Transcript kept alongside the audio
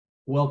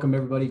welcome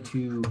everybody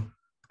to,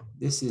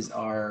 this is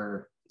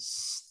our,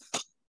 seventh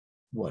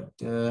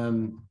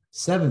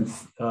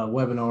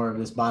webinar of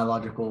this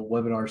biological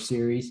webinar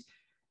series.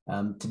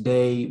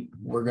 Today,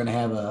 we're going to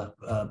have a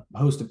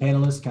host of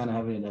panelists kind of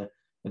having a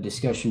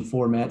discussion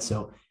format.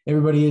 So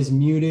everybody is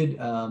muted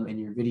and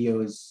your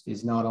video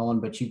is not on,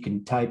 but you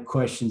can type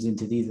questions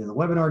into either the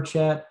webinar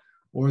chat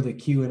or the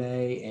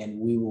Q&A, and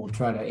we will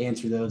try to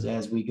answer those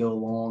as we go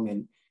along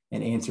and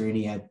answer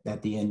any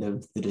at the end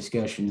of the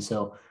discussion.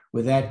 So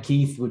with that,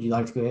 Keith, would you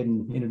like to go ahead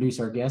and introduce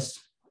our guests?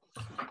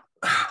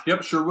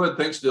 Yep, sure would.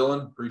 Thanks,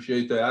 Dylan.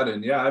 Appreciate that.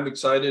 And yeah, I'm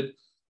excited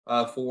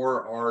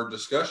for our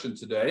discussion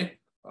today.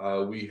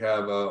 We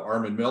have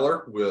Arman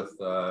Miller with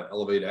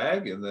Elevate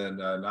Ag, and then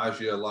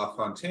Nadjia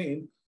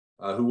LaFountaine,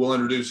 who we'll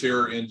introduce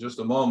here in just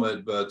a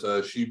moment,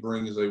 but she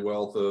brings a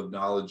wealth of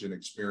knowledge and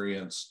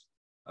experience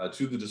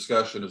to the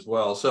discussion as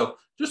well. So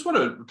just want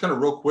to kind of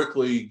real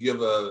quickly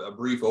give a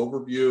brief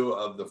overview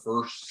of the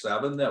first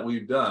 7 that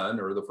we've done,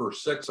 or the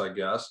first 6, I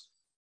guess.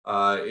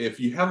 If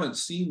you haven't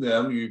seen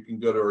them, you can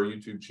go to our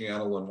YouTube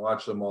channel and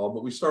watch them all.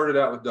 But we started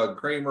out with Doug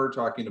Kramer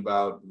talking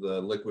about the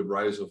liquid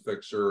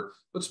rhizofixer,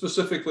 but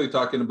specifically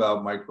talking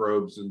about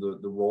microbes and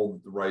the role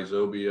that the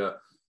rhizobia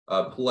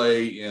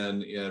play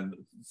in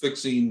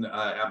fixing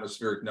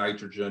atmospheric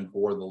nitrogen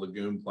for the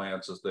legume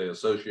plants as they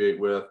associate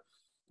with.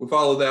 We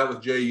followed that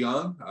with Jay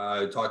Young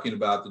talking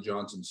about the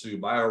Johnson-Su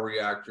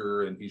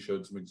bioreactor, and he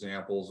showed some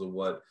examples of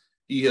what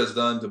he has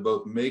done to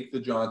both make the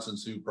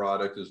Johnson-Su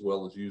product as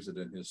well as use it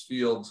in his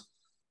fields.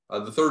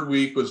 The third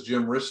week was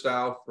Jim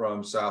Ristow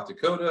from South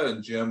Dakota,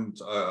 and Jim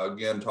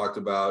again talked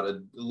about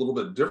a little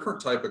bit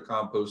different type of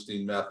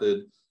composting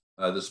method,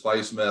 the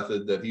spice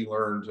method that he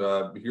learned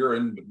here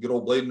in good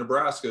old Bladen,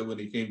 Nebraska, when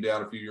he came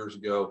down a few years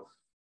ago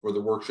for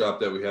the workshop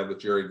that we had with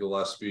Jerry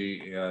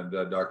Gillespie and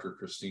Dr.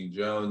 Christine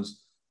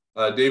Jones.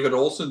 David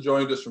Olson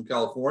joined us from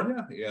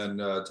California and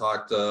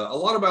talked a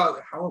lot about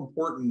how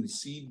important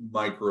seed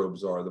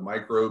microbes are, the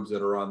microbes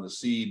that are on the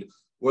seed,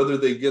 whether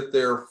they get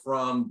there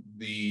from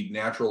the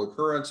natural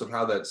occurrence of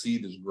how that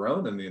seed is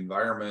grown and the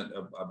environment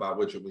about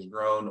which it was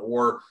grown,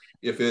 or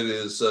if it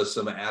is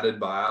some added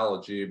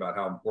biology about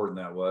how important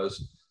that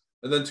was.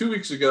 And then 2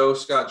 weeks ago,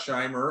 Scott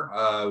Scheimer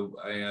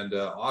and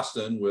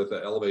Austin with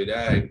Elevate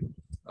Ag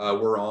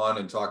were on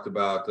and talked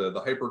about the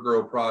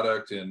Hypergrow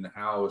product and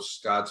how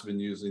Scott's been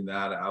using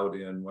that out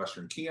in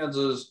Western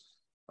Kansas,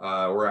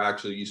 or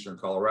actually Eastern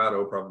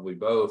Colorado, probably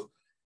both,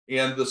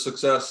 and the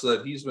success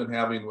that he's been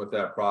having with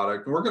that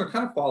product. And we're going to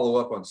kind of follow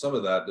up on some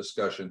of that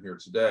discussion here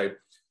today.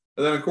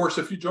 And then, of course,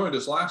 if you joined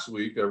us last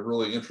week, a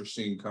really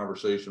interesting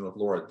conversation with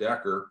Laura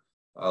Decker.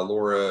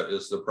 Laura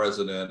is the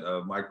president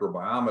of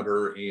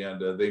Microbiometer, and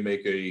they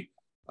make a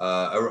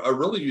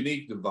really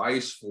unique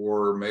device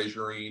for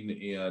measuring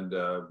and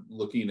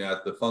looking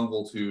at the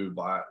fungal to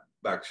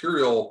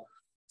bacterial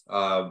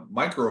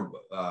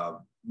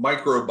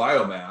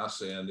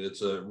microbiomass, and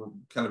it's a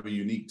kind of a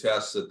unique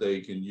test that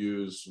they can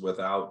use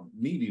without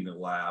needing a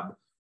lab,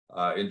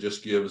 and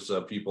just gives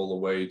people a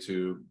way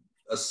to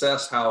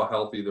assess how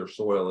healthy their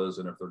soil is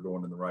and if they're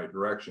going in the right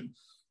direction.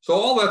 So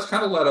all that's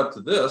kind of led up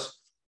to this.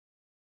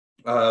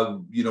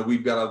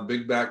 We've got a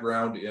big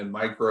background in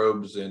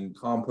microbes and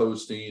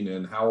composting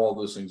and how all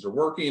those things are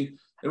working.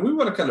 And we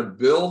want to kind of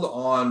build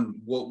on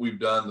what we've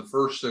done the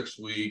first 6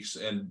 weeks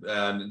and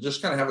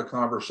just kind of have a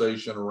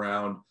conversation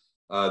around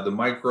the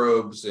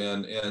microbes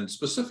and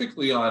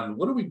specifically on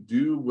what do we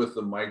do with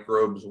the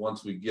microbes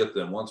once we get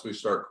them, once we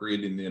start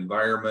creating the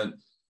environment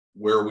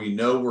where we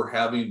know we're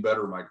having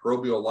better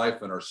microbial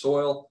life in our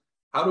soil.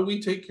 How do we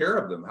take care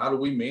of them? How do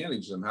we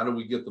manage them? How do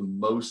we get the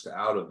most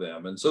out of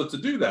them? And so to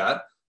do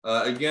that,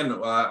 again,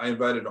 I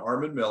invited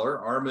Arman Miller.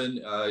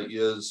 Arman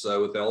is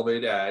with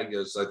Elevate Ag,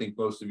 as I think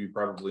most of you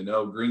probably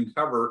know. Green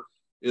Cover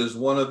is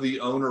one of the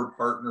owner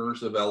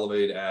partners of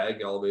Elevate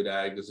Ag. Elevate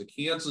Ag is a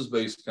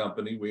Kansas-based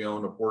company. We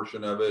own a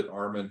portion of it.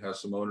 Arman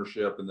has some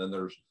ownership, and then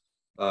there's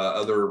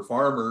other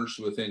farmers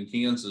within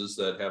Kansas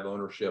that have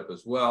ownership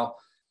as well.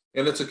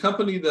 And it's a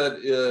company that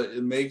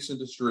it makes and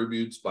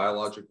distributes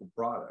biological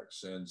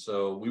products. And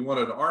so we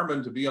wanted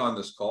Arman to be on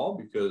this call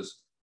because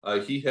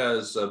he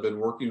has been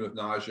working with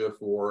Nadjia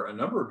for a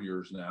number of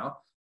years now.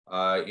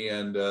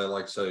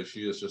 Like I say,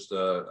 she is just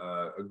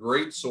a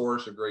great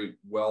source, a great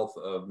wealth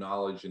of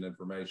knowledge and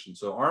information.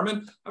 So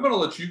Arman, I'm going to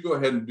let you go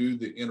ahead and do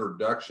the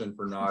introduction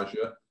for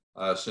Nadjia,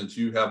 since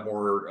you have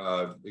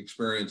more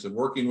experience in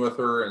working with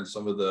her and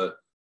some of the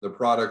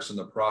products and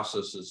the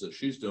processes that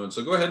she's doing.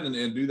 So go ahead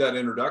and do that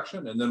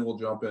introduction, and then we'll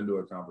jump into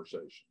a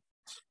conversation.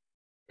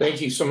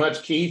 Thank you so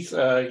much, Keith.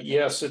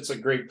 Yes, it's a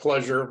great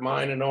pleasure of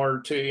mine in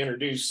order to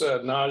introduce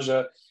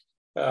Nadjia.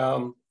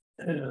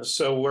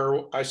 So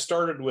where I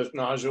started with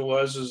Nadjia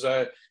was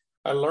I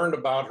learned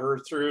about her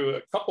through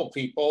a couple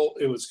people.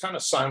 It was kind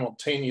of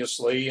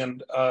simultaneously,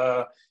 and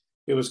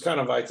it was kind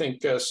of, I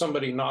think,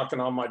 somebody knocking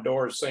on my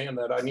door saying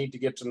that I need to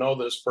get to know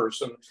this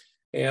person.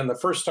 And the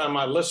first time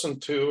I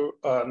listened to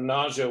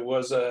Nadjia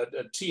was a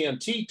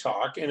TNT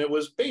talk, and it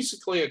was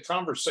basically a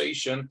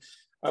conversation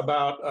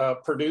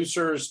about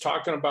producers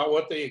talking about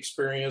what they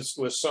experienced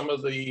with some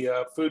of the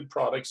food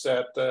products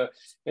that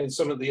and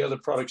some of the other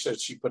products that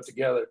she put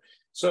together.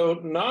 So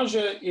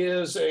Nadjia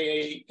is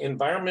a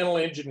environmental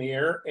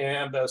engineer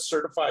and a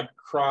certified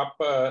crop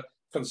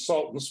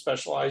consultant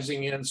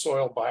specializing in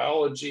soil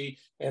biology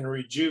and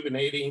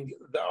rejuvenating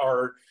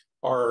our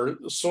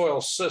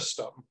soil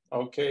system.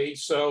 Okay,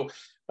 so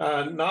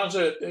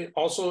Nadjia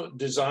also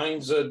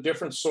designs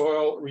different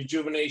soil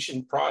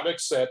rejuvenation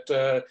products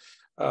that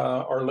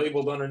are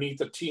labeled underneath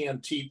the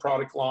TNT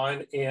product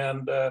line,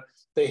 and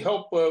they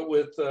help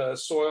with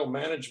soil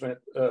management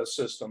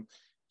system.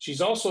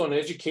 She's also an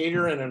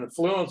educator and an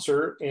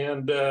influencer,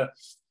 and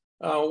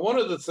one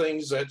of the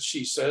things that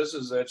she says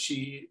is that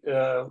she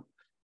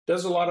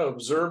does a lot of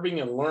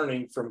observing and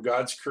learning from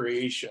God's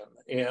creation,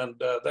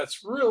 and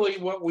that's really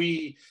what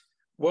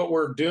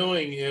we're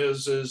doing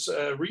is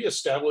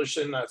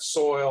reestablishing that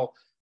soil.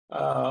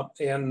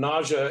 And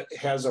Nadjia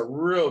has a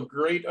real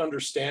great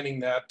understanding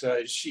that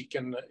she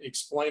can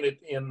explain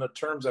it in the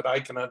terms that I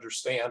can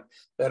understand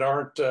that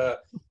aren't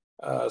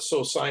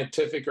so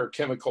scientific or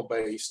chemical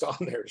based on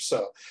there.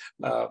 So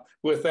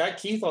with that,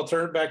 Keith, I'll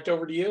turn it back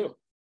over to you.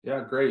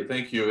 Yeah, great.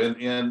 Thank you.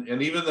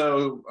 And even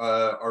though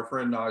our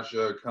friend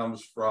Nadjia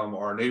comes from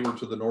our neighbor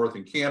to the north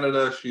in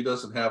Canada, she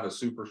doesn't have a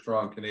super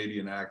strong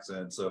Canadian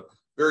accent. So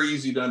very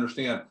easy to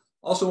understand.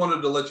 Also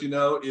wanted to let you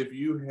know, if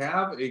you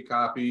have a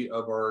copy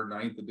of our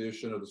 9th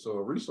edition of the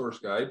Soil Resource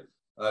Guide,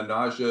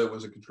 Nadjia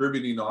was a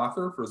contributing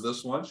author for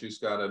this one. She's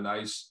got a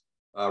nice,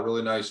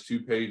 really nice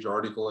 2-page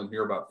article in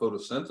here about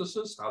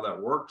photosynthesis, how that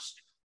works,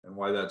 and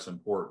why that's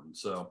important.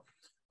 So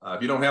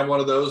if you don't have one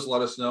of those,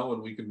 let us know,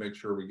 and we can make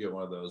sure we get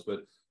one of those.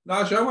 But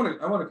Nadjia,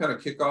 I want to kind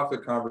of kick off the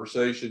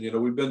conversation. You know,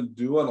 we've been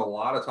doing a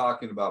lot of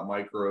talking about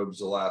microbes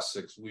the last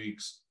 6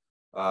 weeks.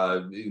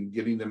 In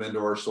getting them into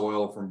our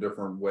soil from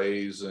different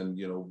ways and,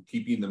 you know,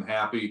 keeping them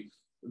happy.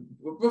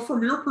 But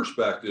from your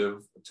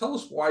perspective, tell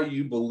us why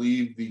you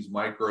believe these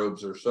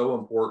microbes are so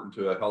important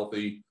to a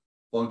healthy,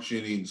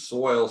 functioning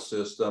soil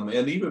system,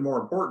 and even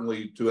more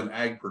importantly, to an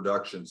ag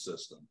production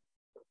system.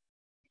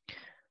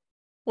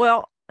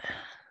 Well,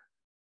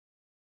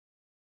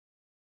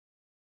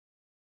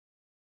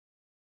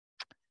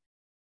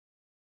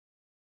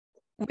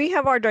 we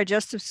have our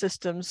digestive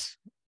systems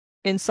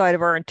inside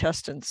of our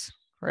intestines.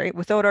 Right?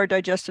 Without our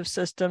digestive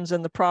systems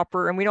and the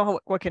proper, and we know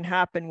what can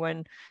happen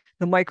when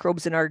the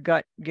microbes in our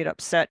gut get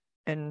upset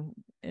and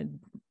you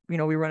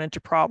know, we run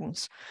into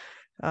problems,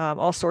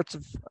 all sorts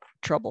of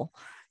trouble.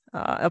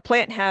 A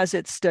plant has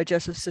its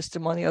digestive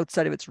system on the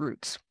outside of its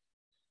roots.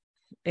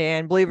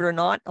 And believe it or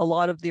not, a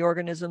lot of the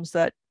organisms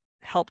that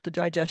help to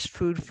digest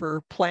food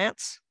for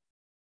plants,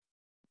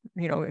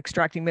 you know,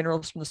 extracting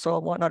minerals from the soil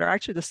and whatnot, are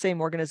actually the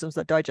same organisms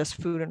that digest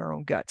food in our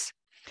own guts.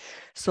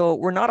 So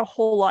we're not a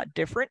whole lot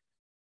different,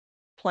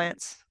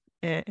 plants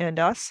and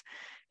us,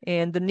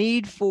 and the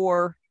need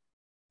for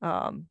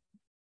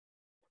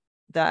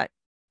that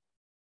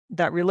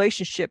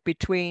relationship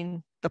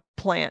between the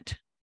plant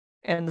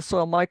and the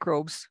soil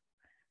microbes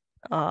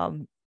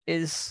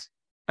is,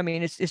 I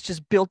mean, it's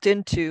just built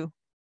into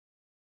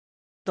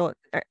the,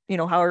 you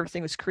know, how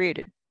everything was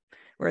created.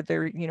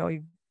 Whether, you know,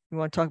 you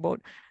want to talk about,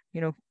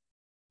 you know,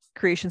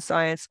 creation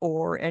science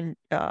or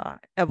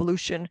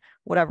evolution,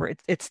 whatever,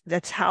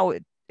 that's how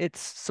it's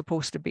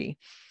supposed to be.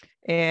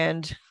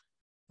 And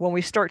when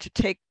we start to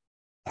take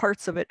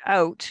parts of it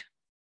out,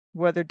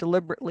 whether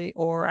deliberately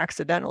or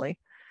accidentally,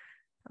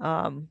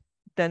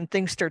 then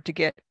things start to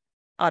get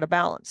out of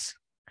balance.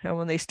 And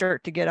when they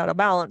start to get out of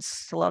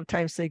balance, a lot of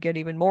times they get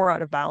even more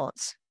out of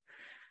balance,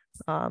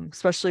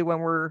 especially when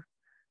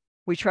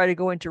we try to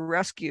go into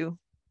rescue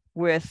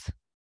with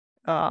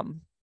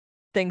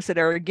things that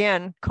are,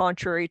 again,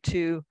 contrary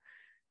to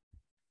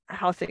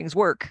how things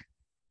work.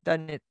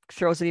 Then it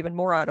throws it even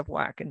more out of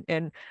whack.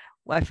 And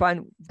I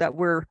find that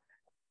we're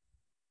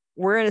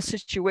in a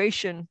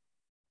situation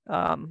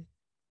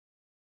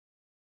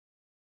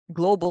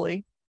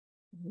globally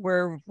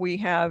where we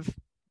have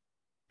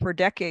for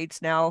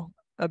decades now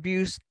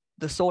abused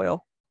the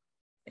soil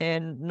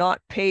and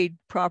not paid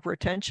proper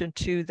attention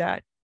to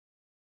that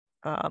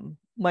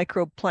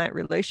microbe plant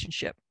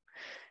relationship.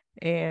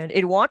 And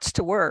it wants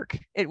to work,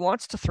 it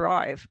wants to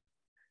thrive.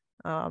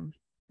 And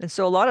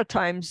so a lot of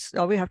times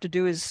all we have to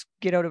do is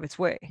get out of its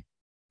way.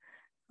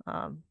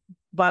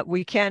 But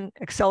we can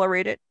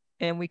accelerate it,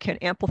 and we can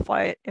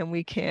amplify it, and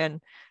we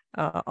can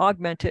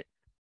augment it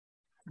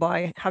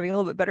by having a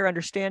little bit better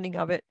understanding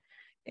of it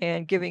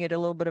and giving it a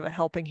little bit of a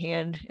helping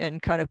hand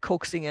and kind of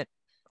coaxing it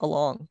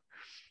along.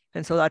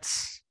 And so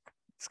that's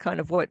kind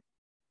of what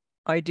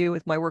I do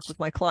with my work with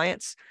my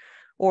clients,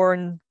 or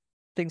in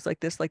things like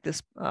this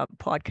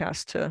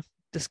podcast, to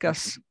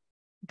discuss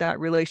that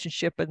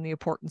relationship and the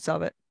importance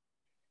of it.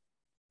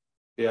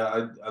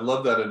 Yeah, I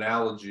love that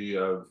analogy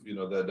of, you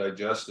know, the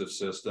digestive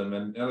system.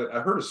 And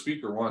I heard a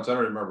speaker once, I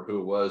don't remember who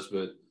it was,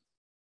 but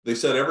they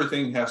said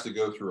everything has to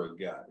go through a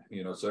gut,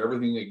 you know, so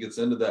everything that gets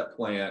into that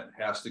plant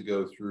has to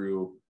go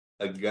through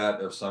a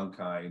gut of some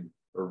kind.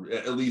 or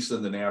at least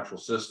in the natural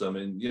system.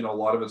 And, a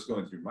lot of it's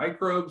going through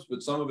microbes,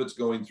 but some of it's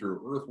going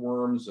through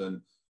earthworms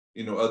and,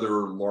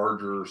 other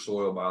larger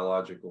soil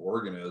biological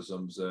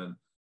organisms. And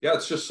yeah,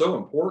 it's just so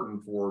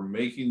important for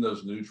making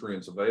those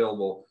nutrients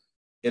available.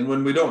 And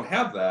when we don't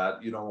have that,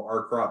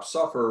 our crops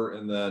suffer,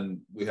 and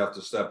then we have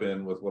to step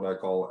in with what I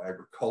call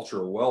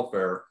agricultural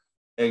welfare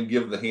and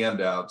give the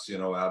handouts,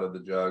 out of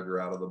the jug or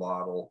out of the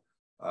bottle,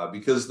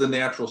 because the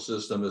natural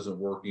system isn't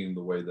working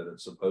the way that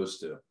it's supposed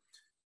to.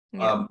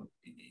 Yeah.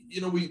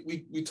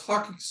 We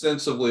talk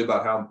extensively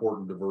about how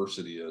important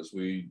diversity is.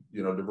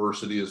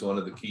 Diversity is one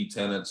of the key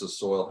tenets of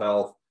soil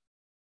health.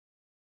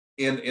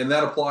 And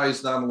that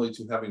applies not only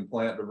to having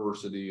plant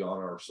diversity on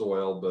our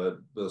soil, but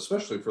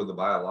especially for the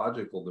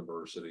biological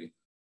diversity.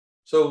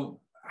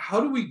 So how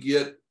do we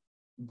get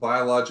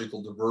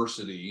biological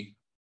diversity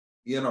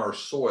in our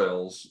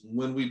soils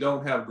when we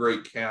don't have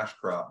great cash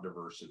crop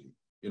diversity?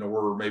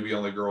 We're maybe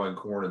only growing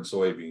corn and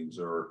soybeans,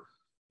 or,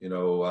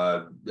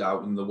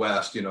 out in the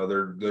West,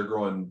 they're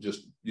growing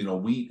just,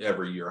 wheat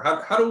every year.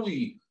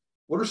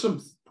 What are some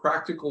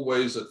practical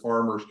ways that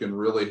farmers can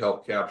really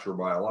help capture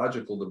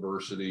biological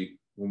diversity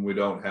when we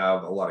don't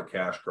have a lot of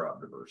cash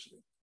crop diversity?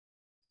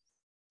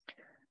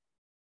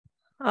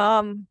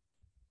 Well,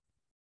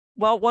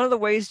 one of the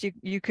ways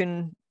you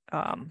can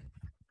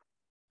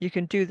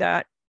do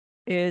that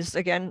is,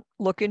 again,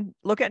 look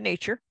at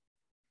nature.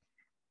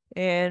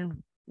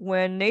 And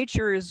when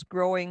nature is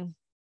growing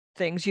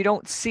things, you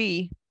don't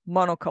see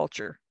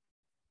monoculture.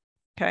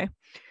 Okay.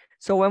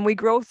 So when we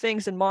grow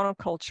things in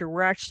monoculture,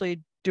 we're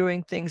actually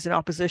doing things in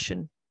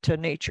opposition to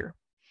nature.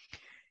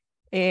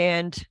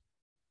 And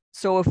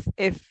so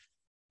if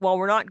while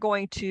we're not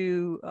going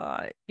to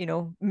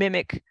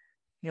mimic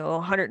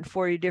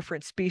 140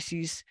 different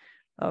species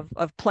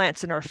of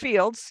plants in our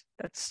fields,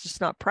 that's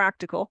just not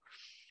practical.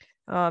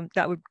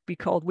 That would be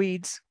called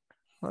weeds,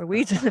 or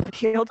weeds in the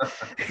field.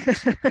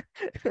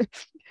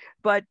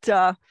 But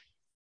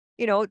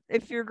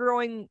if you're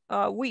growing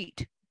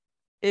wheat,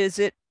 is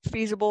it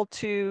feasible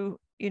to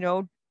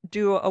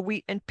do a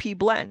wheat and pea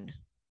blend?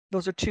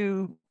 Those are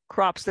two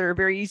crops that are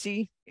very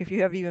easy. If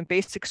you have even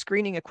basic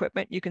screening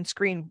equipment, you can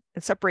screen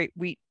and separate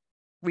wheat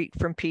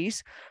from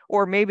peas.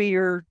 Or maybe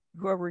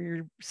whoever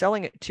you're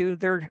selling it to,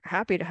 they're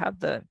happy to have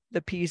the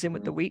peas in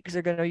with the wheat because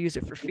they're going to use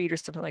it for feed or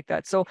something like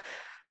that. So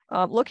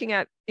looking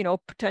at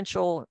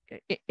potential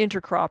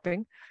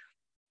intercropping,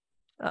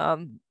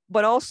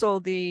 but also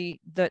the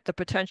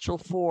potential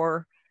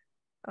for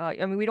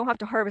we don't have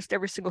to harvest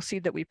every single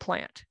seed that we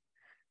plant.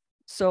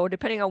 So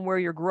depending on where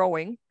you're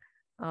growing,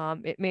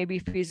 it may be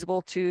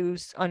feasible to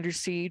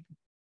underseed.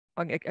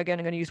 Again,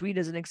 I'm going to use wheat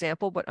as an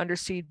example, but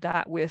underseed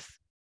that with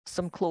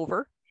some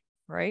clover,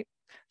 right?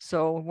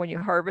 So when you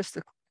harvest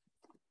if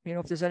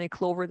there's any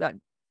clover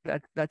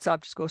that's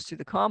up, just goes through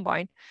the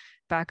combine,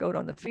 back out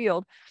on the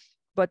field.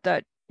 But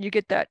that you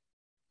get that,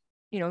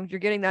 you're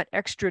getting that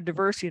extra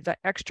diversity, that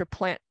extra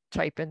plant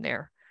type in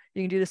there.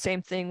 You can do the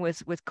same thing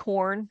with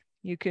corn.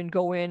 You can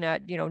go in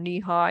at knee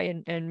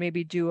high and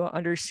maybe do an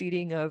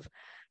underseeding of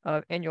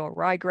annual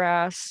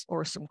ryegrass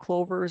or some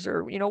clovers,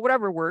 or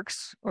whatever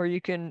works. Or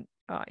you can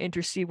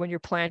interseed when you're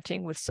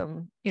planting with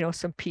some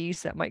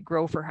peas that might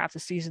grow for half the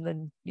season,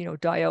 then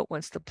die out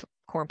once the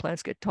corn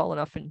plants get tall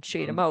enough and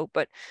shade them out.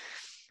 But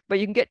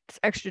you can get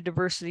extra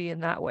diversity in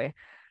that way.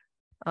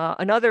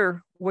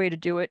 Another way to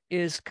do it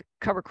is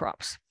cover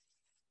crops.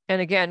 And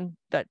again,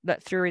 that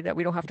theory that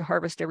we don't have to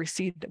harvest every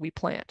seed that we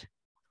plant,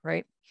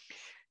 right?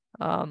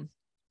 The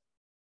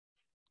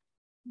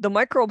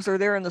microbes are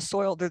there in the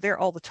soil. They're there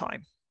all the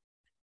time.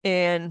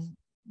 And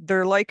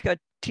they're like a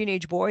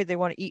teenage boy. They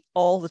want to eat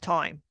all the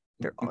time.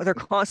 They're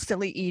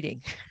constantly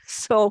eating.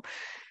 So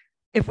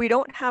if we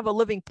don't have a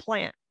living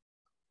plant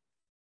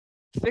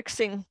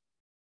fixing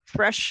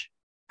fresh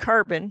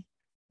carbon,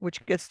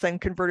 which gets then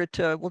converted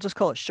to, we'll just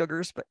call it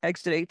sugars, but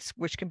exudates,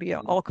 which can be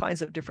all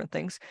kinds of different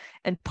things,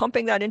 and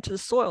pumping that into the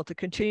soil to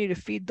continue to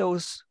feed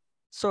those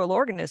soil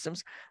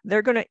organisms,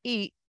 they're going to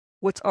eat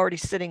what's already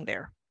sitting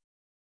there.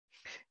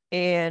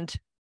 And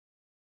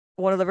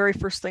one of the very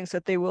first things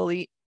that they will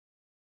eat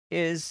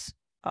is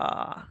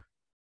the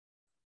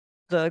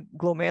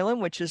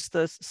glomalin, which is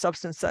the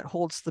substance that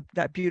holds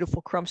that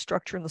beautiful crumb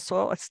structure in the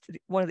soil. It's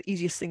one of the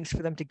easiest things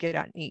for them to get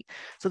at and eat.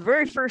 So the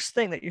very first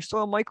thing that your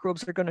soil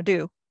microbes are going to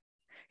do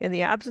in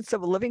the absence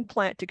of a living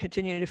plant to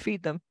continue to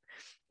feed them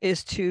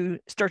is to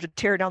start to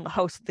tear down the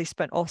house that they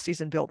spent all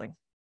season building.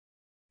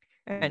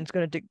 And it's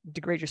going to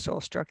degrade your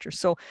soil structure.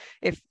 So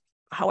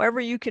however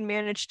you can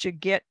manage to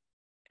get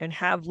and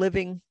have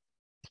living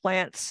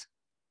plants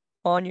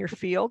on your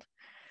field,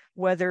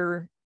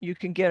 whether you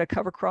can get a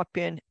cover crop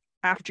in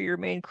after your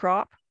main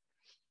crop,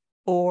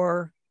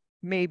 or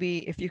maybe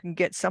if you can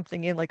get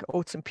something in like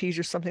oats and peas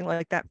or something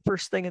like that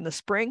first thing in the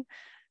spring,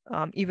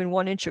 even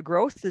 1 inch of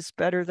growth is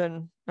better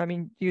than,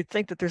 you'd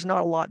think that there's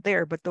not a lot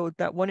there, but though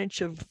that 1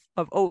 inch of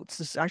oats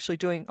is actually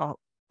doing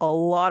a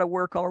lot of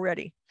work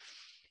already,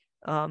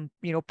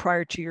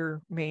 prior to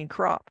your main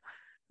crop,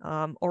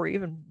 or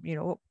even,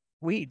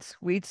 weeds,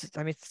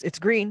 it's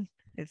green.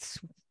 It's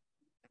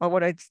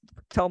what I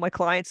tell my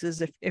clients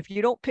is if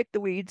you don't pick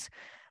the weeds,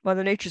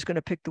 Mother Nature's going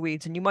to pick the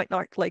weeds, and you might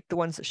not like the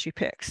ones that she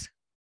picks.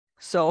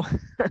 So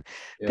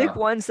pick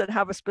ones that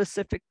have a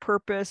specific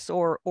purpose,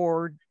 or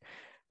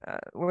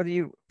whether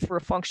you for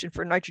a function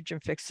for nitrogen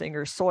fixing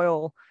or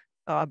soil,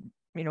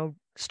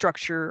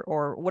 structure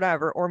or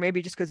whatever, or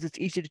maybe just because it's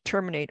easy to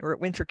terminate or it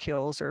winter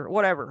kills or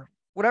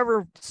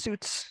whatever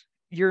suits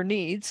your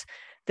needs,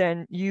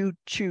 then you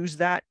choose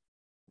that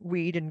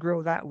weed and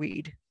grow that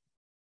weed.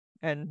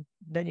 And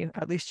then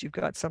at least you've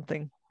got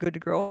something good to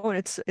grow, and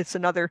it's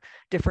another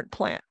different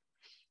plant,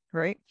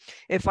 right?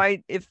 If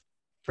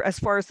as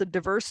far as the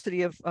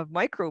diversity of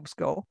microbes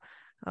go,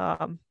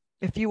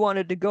 if you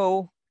wanted to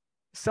go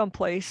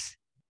someplace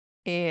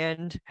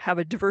and have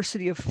a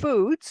diversity of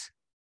foods,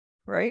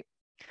 right,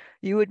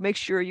 you would make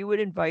sure you would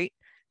invite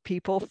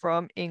people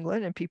from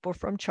England and people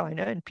from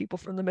China and people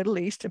from the Middle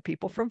East and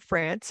people from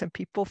France and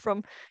people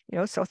from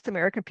South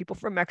America and people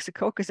from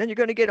Mexico, because then you're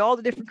going to get all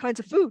the different kinds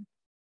of food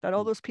that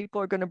all those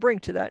people are going to bring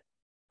to that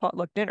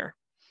potluck dinner.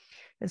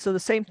 And so the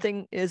same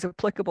thing is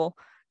applicable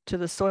to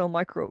the soil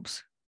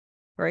microbes,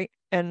 right?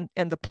 And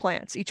the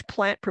plants. Each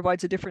plant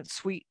provides a different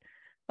suite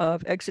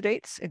of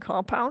exudates and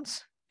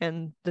compounds,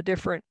 and the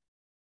different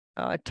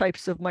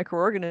types of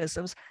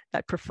microorganisms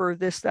that prefer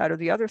this, that, or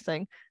the other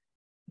thing,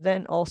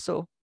 then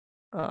also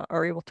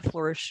are able to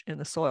flourish in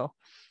the soil.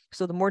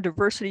 So the more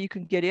diversity you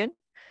can get in,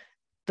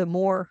 the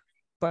more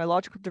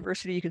biological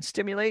diversity you can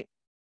stimulate,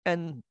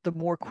 and the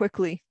more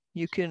quickly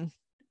you can,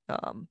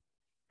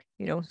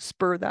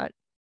 spur that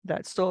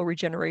soil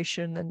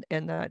regeneration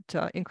and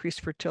that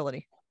increased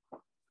fertility.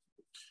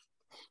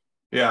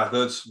 Yeah,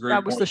 that's great.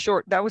 That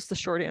was the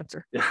short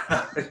answer.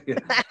 Yeah.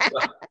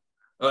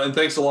 And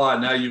thanks a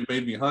lot. Now you've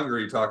made me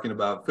hungry talking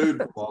about food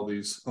from all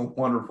these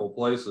wonderful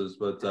places.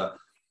 But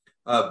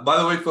by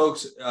the way,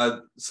 folks,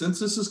 since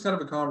this is kind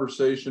of a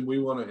conversation, we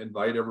want to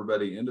invite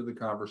everybody into the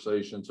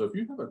conversation. So if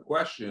you have a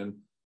question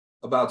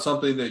about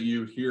something that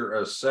you hear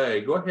us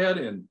say, go ahead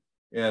and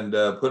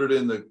put it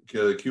in the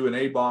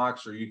Q&A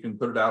box, or you can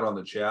put it out on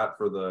the chat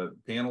for the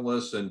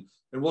panelists, and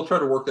we'll try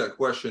to work that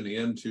question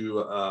into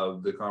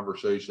the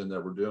conversation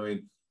that we're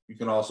doing. You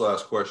can also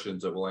ask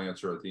questions that we'll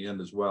answer at the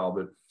end as well.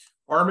 But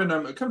Arman,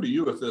 I'm coming to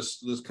you with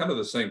this kind of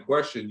the same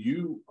question.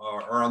 You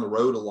are on the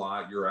road a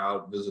lot. You're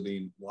out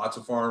visiting lots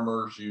of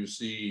farmers. You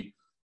see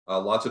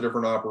lots of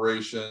different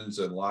operations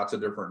and lots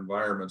of different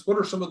environments. What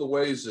are some of the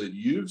ways that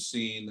you've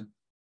seen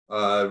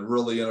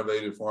really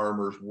innovative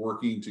farmers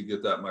working to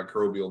get that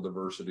microbial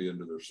diversity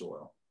into their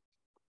soil?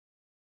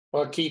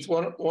 Well, Keith,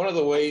 one of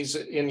the ways,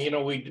 and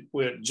we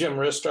Jim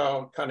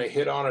Ristow kind of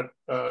hit on it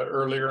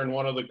earlier in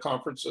one of the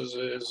conferences,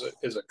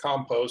 is a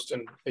compost.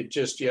 And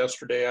just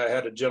yesterday, I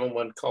had a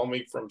gentleman call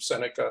me from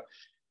Seneca,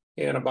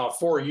 and about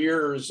 4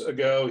 years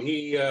ago,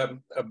 he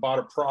bought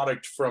a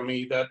product from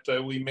me that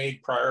we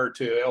made prior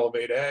to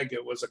Elevate Ag.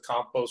 It was a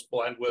compost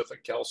blend with a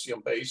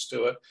calcium base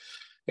to it.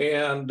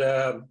 And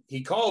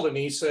he called and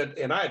he said,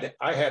 and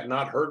I had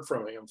not heard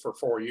from him for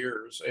 4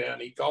 years.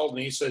 And he called and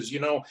he says,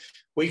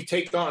 we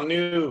take on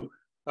new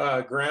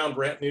ground,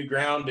 rent new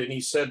ground. And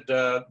he said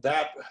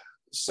that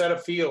set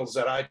of fields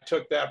that I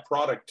took that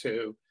product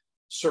to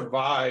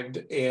survived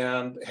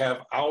and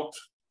have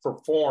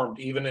outperformed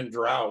even in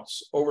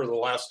droughts over the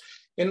last.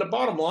 And the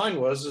bottom line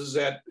is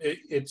that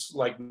it's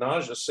like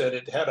Nadjia said,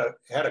 it had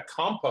a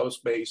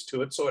compost base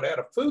to it. So it had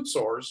a food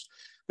source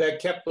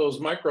that kept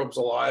those microbes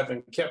alive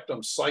and kept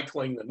them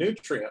cycling the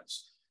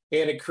nutrients.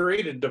 And it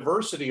created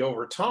diversity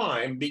over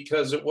time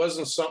because it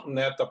wasn't something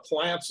that the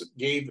plants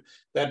gave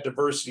that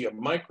diversity of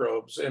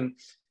microbes. And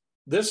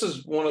this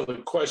is one of the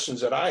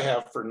questions that I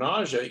have for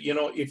Nadjia.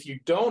 If you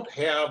don't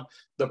have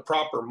the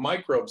proper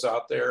microbes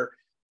out there,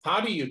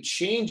 how do you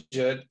change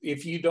it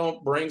if you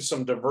don't bring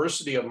some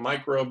diversity of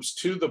microbes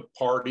to the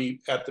party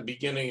at the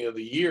beginning of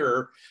the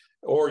year?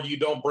 Or you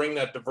don't bring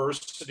that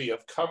diversity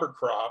of cover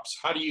crops?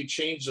 How do you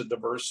change the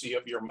diversity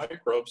of your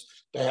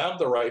microbes to have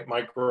the right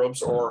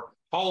microbes? Or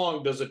how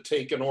long does it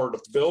take in order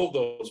to build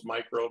those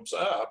microbes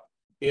up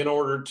in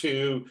order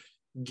to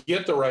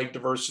get the right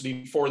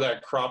diversity for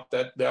that crop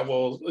that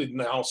will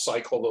now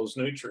cycle those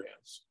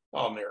nutrients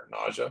on there,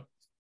 Nadjia?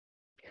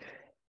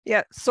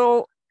 Yeah,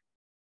 so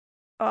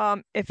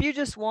if you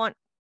just want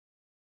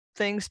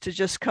things to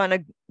just kind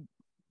of,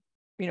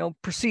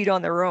 proceed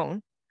on their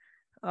own,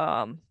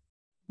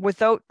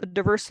 without the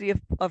diversity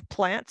of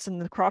plants and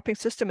the cropping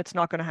system, it's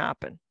not going to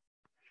happen.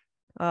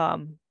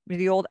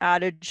 The old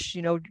adage,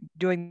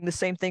 doing the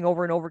same thing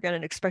over and over again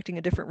and expecting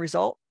a different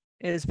result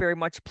is very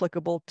much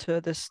applicable to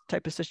this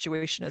type of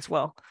situation as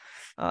well.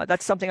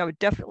 That's something I would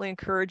definitely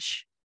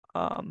encourage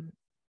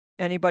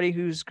anybody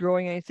who's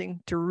growing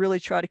anything to really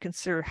try to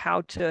consider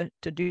how to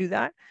do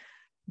that.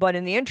 But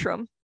in the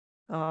interim,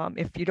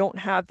 if you don't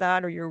have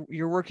that, or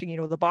you're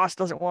working, the boss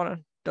doesn't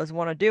want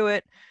to do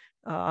it,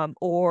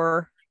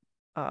 or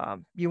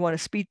you want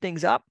to speed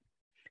things up,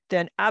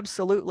 then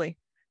absolutely,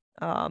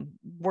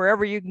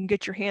 wherever you can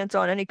get your hands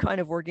on any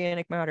kind of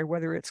organic matter,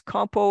 whether it's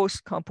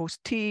compost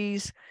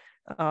teas,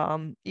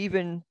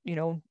 even,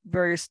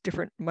 various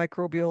different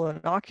microbial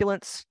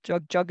inoculants,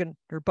 jug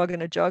or bug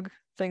in a jug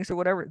things or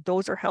whatever.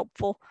 Those are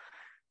helpful.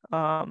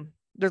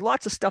 There's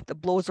lots of stuff that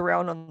blows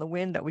around on the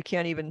wind that we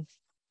can't even,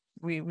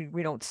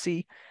 we don't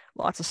see.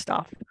 Lots of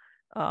stuff.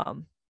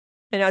 And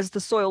as the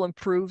soil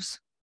improves,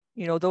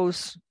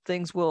 those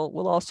things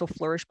will also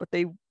flourish, but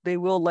they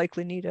will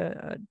likely need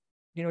a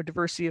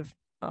diversity of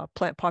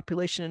plant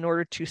population in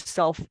order to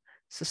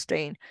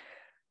self-sustain.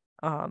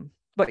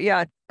 But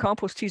yeah,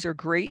 compost teas are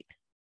great.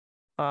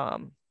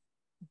 Having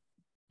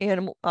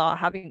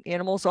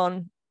animals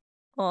on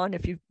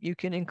if you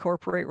can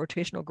incorporate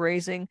rotational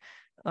grazing.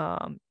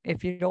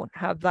 If you don't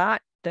have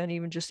that, then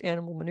even just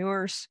animal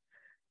manures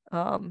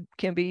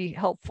can be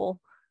helpful.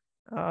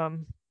 I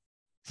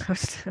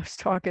was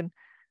talking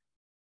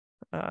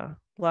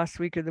last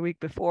week or the week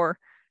before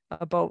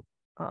about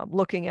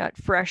looking at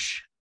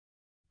fresh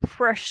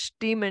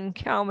steaming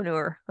cow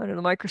manure under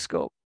the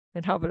microscope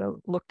and having a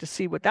look to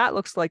see what that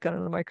looks like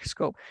under the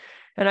microscope.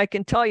 And I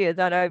can tell you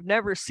that I've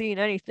never seen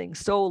anything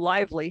so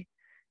lively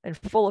and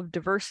full of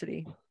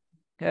diversity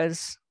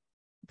as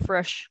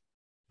fresh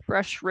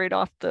right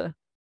off the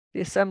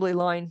assembly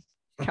line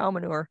cow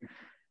manure.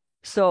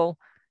 So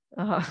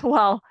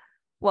while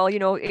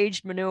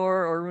aged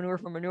manure or manure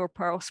from manure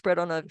pile spread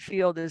on a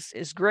field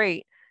is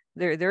great,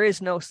 there is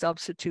no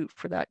substitute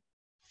for that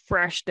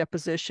fresh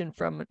deposition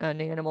from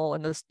an animal,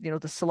 and this,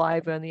 the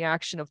saliva and the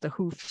action of the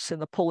hoofs and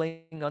the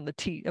pulling on the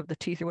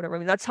teeth or whatever. I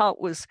mean, that's how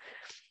it was.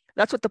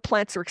 That's what the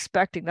plants are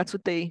expecting. That's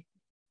what they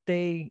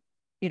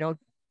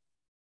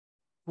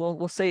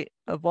we'll say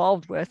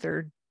evolved with,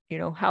 or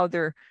how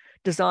they're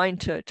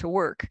designed to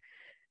work.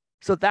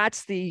 So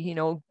that's the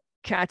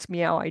cat's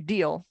meow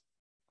ideal.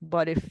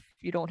 But if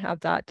you don't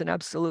have that, then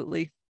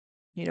absolutely,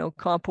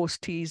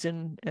 compost teas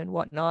and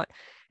whatnot.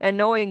 And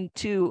knowing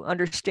too,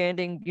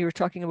 understanding, you were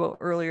talking about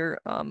earlier,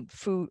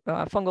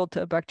 fungal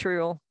to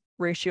bacterial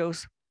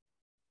ratios,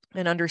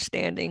 and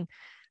understanding,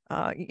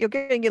 you're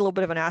going to get a little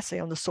bit of an assay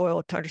on the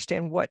soil to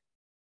understand what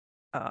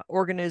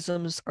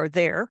organisms are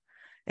there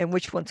and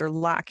which ones are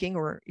lacking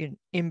or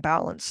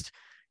imbalanced,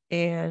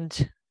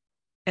 and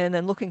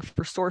then looking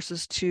for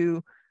sources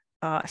to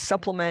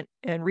supplement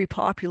and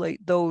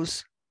repopulate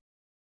those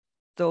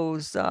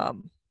things.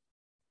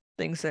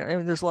 I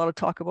mean, there's a lot of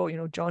talk about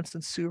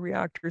Johnson-Su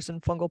reactors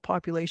and fungal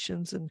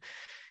populations, and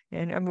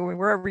I mean,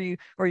 wherever you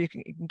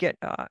can get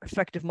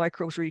effective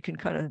microbes where you can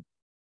kind of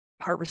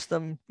harvest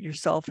them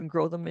yourself and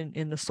grow them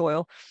in the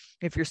soil,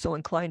 if you're so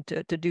inclined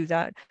to do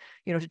that,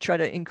 to try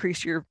to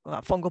increase your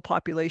fungal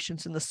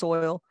populations in the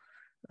soil.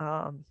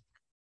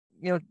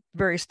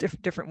 Various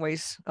different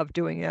ways of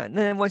doing it. And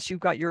then once you've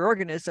got your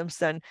organisms,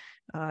 then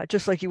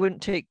just like you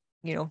wouldn't take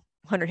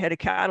 100 head of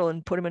cattle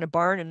and put them in a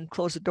barn and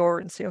close the door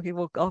and say, okay,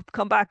 well, I'll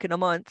come back in a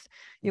month.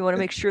 You want to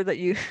make sure that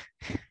you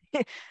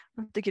I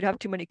don't think you'd have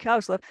too many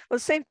cows left. Well, the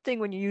same thing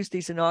when you use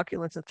these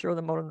inoculants and throw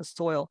them out in the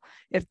soil.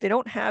 If they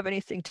don't have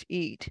anything to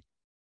eat,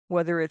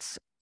 whether it's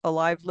a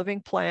live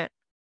living plant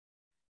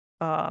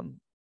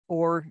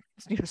or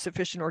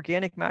sufficient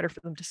organic matter for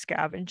them to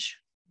scavenge,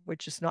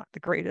 which is not the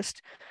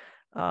greatest,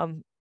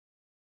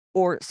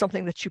 or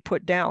something that you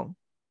put down,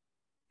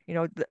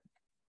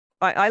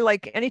 I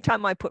like,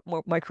 anytime I put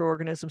more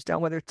microorganisms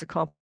down, whether it's a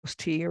compost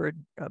tea or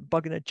a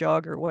bug in a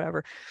jug or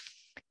whatever.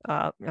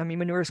 I mean,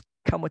 manures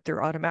come with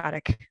their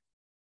automatic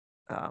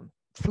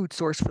food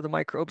source for the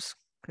microbes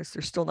because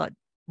they're still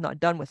not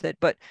done with it.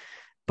 But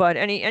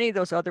any of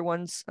those other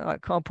ones,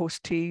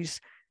 compost teas,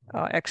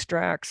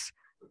 extracts,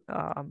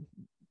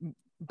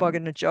 bug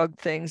in a jug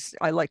things,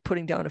 I like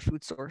putting down a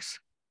food source.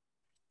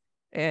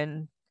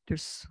 And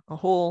there's a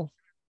whole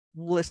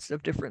list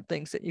of different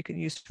things that you can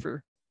use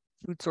for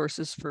food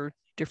sources for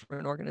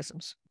different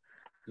organisms.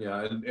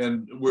 Yeah,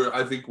 and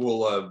I think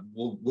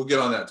we'll get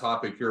on that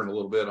topic here in a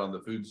little bit on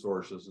the food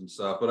sources and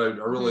stuff. But I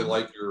really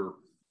like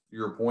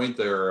your point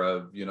there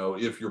of,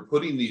 if you're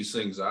putting these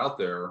things out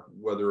there,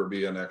 whether it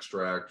be an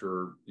extract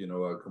or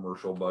a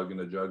commercial bug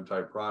in a jug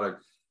type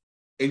product,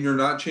 and you're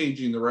not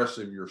changing the rest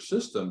of your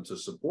system to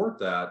support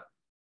that,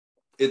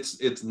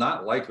 it's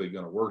not likely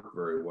going to work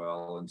very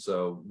well. And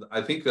so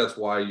I think that's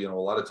why a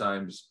lot of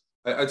times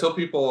I tell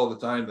people all the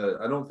time that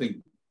I don't think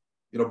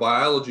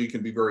biology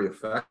can be very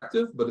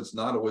effective, but it's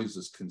not always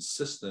as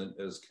consistent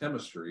as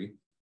chemistry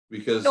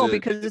because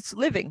it's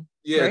living.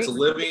 Yeah, right? It's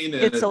living. And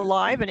it's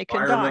alive and it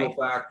can die.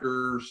 Environmental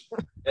factors.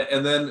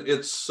 And then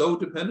it's so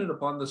dependent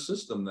upon the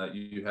system that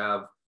you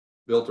have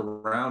built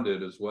around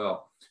it as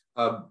well.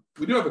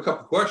 We do have a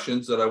couple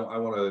questions that I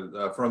want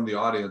to, from the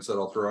audience, that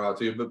I'll throw out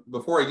to you. But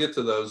before I get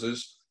to those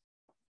is,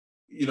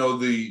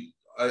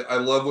 I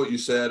love what you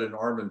said, and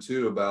Arman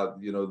too,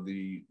 about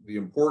the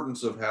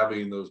importance of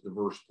having those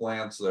diverse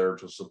plants there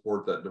to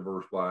support that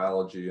diverse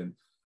biology.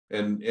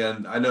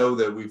 And I know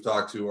that we've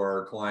talked to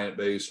our client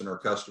base and our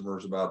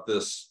customers about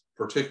this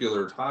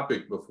particular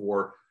topic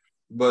before,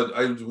 but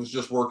I was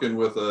just working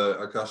with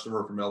a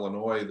customer from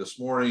Illinois this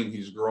morning.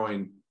 He's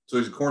growing, so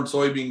he's a corn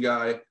soybean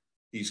guy.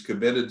 He's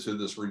committed to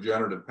this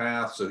regenerative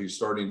path, so he's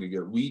starting to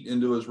get wheat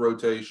into his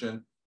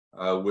rotation.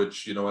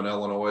 which, in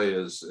Illinois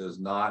is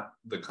not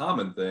the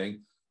common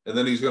thing. And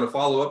then he's going to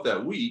follow up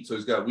that wheat. So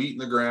he's got wheat in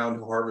the ground.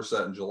 He'll harvest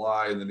that in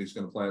July. And then he's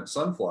going to plant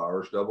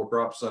sunflowers, double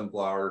crop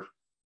sunflowers,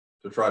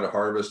 to try to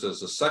harvest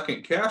as a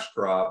second cash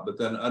crop. But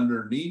then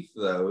underneath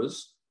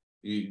those,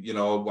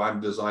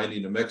 I'm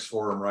designing a mix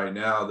for him right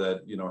now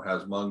that,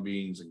 has mung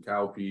beans and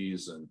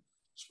cowpeas and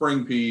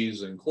spring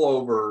peas and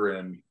clover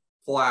and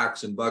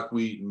flax and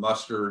buckwheat and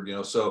mustard,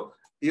 so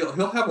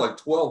he'll have like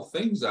 12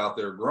 things out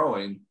there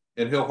growing,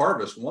 and he'll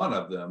harvest one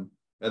of them,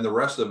 and the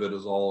rest of it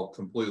is all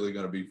completely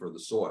going to be for the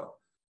soil.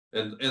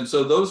 And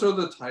so those are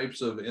the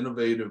types of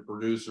innovative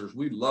producers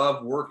we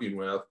love working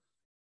with,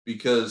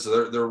 because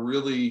they're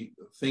really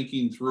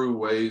thinking through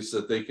ways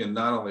that they can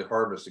not only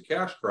harvest a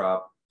cash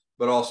crop,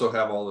 but also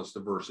have all this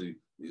diversity.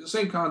 The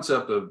same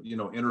concept of,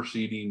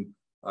 interseeding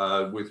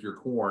with your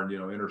corn,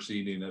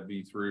 interseeding at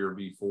V3 or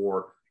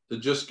V4 to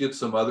just get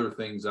some other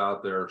things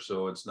out there,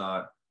 so it's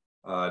not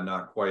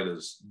quite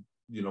as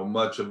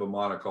much of a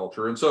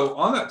monoculture. And so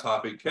on that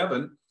topic,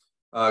 Kevin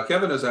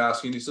is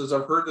asking, he says,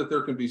 I've heard that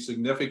there can be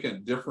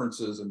significant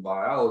differences in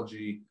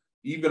biology,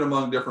 even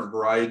among different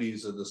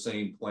varieties of the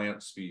same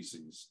plant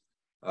species,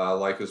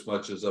 like as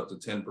much as up to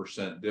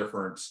 10%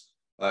 difference.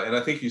 And I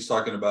think he's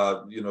talking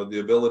about, the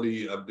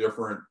ability of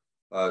different,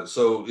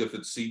 so if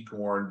it's seed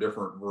corn,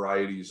 different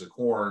varieties of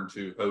corn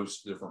to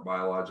host different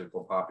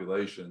biological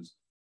populations.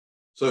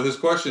 So his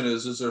question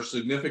is there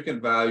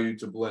significant value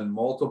to blend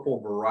multiple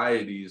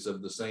varieties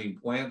of the same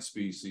plant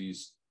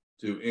species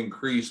to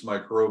increase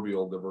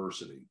microbial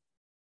diversity?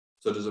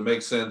 So does it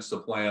make sense to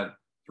plant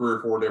 3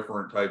 or 4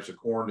 different types of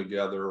corn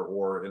together,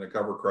 or in a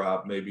cover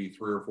crop, maybe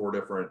 3 or 4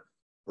 different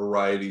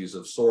varieties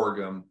of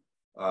sorghum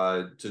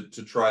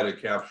to try to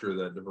capture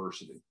that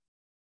diversity?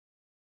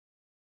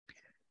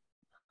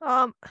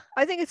 I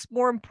think it's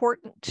more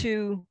important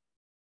to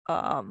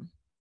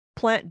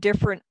plant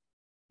different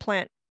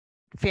plant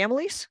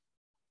families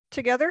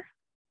together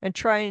and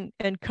try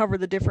and cover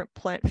the different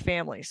plant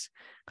families,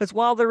 because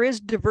while there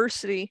is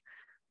diversity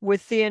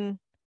within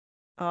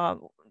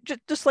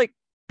just like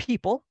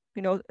people,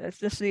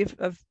 ethnicity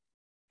of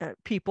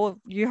people,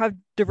 you have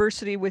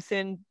diversity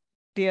within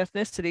the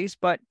ethnicities,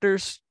 but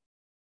there's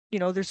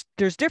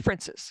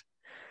differences.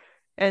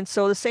 And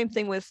so the same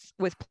thing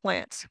with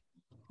plants.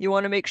 You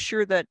want to make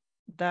sure that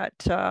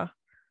if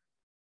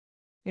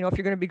you're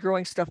going to be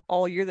growing stuff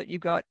all year, that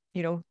you've got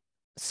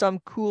some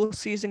cool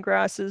season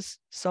grasses,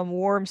 some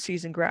warm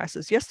season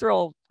grasses. Yes, they're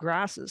all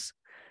grasses,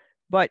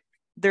 but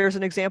there's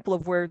an example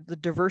of where the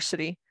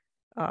diversity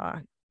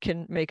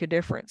can make a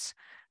difference.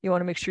 You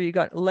want to make sure you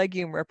got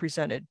legume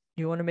represented.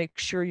 You want to make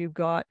sure you've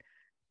got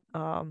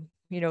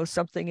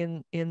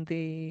something in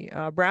the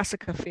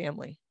brassica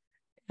family,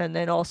 and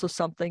then also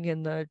something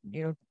in the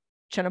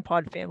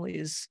chenopod family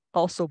is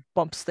also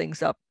bumps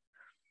things up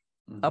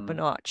a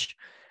notch.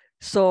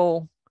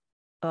 So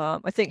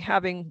I think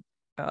having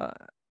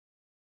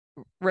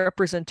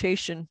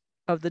representation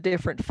of the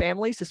different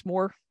families is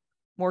more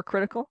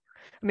critical.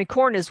 I mean,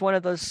 corn is one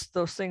of those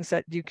things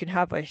that you can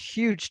have a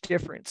huge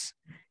difference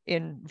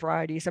in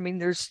varieties. I mean,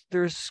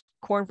 there's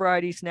corn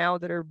varieties now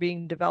that are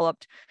being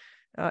developed,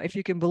 if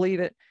you can believe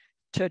it,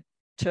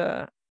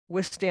 to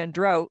withstand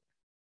drought,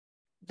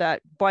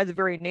 that by the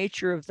very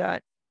nature of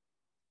that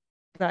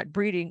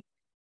breeding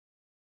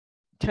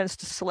tends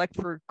to select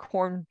for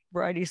corn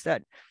varieties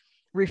that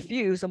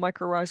refuse a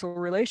mycorrhizal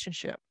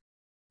relationship.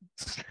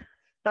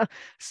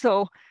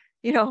 So,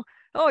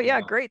 oh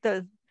yeah, great.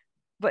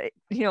 But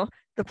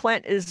the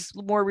plant is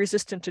more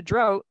resistant to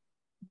drought,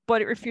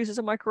 but it refuses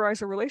a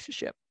mycorrhizal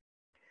relationship.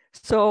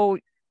 So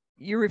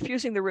you're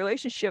refusing the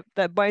relationship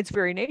that by its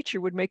very nature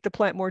would make the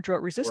plant more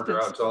drought resistant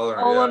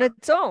on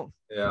its own,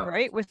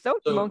 right?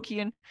 Without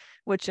monkeying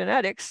with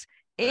genetics.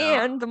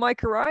 And the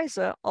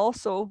mycorrhiza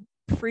also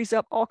frees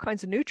up all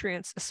kinds of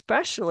nutrients,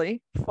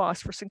 especially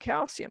phosphorus and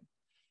calcium,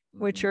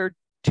 which are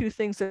 2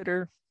 things that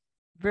are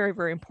very,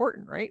 very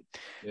important, right?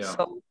 Yeah.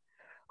 So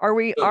are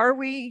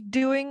we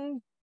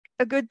doing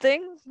a good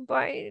thing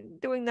by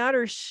doing that,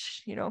 or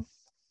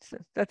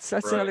that's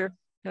right.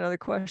 another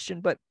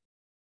question. But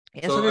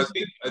yeah, so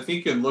I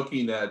think in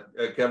looking at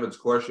Kevin's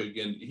question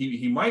again,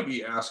 he might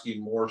be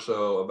asking more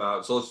so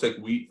about, so let's take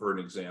wheat for an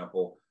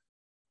example.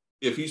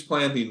 If he's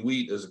planting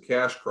wheat as a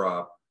cash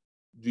crop,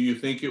 do you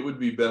think it would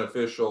be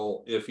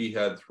beneficial if he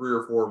had 3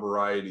 or 4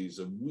 varieties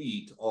of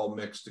wheat all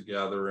mixed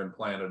together and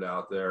planted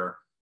out there?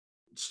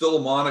 It's still a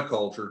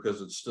monoculture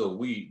because it's still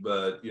wheat,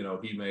 but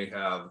he may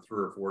have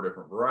 3 or 4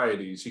 different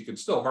varieties. He can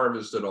still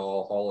harvest it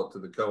all, haul it to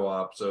the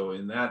co-op. So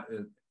in that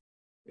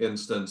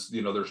instance,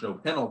 there's no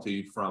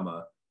penalty from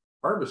a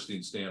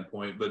harvesting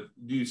standpoint. But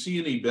do you see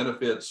any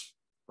benefits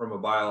from a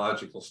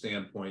biological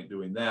standpoint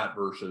doing that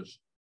versus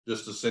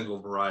just a single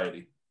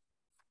variety?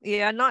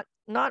 Yeah, not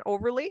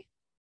overly.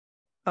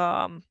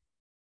 I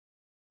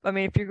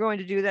mean, if you're going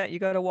to do that, you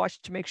got to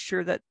watch to make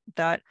sure that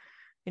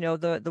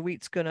the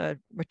wheat's going to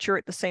mature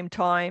at the same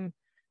time,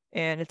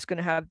 and it's going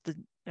to have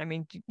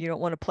you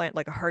don't want to plant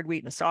like a hard wheat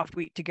and a soft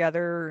wheat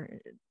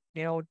together,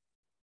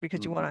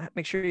 because you want to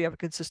make sure you have a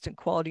consistent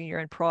quality in your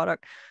end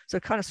product. So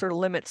it kind of sort of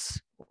limits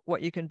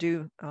what you can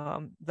do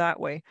that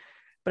way.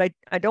 But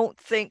I don't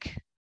think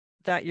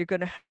that you're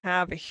going to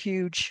have a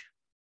huge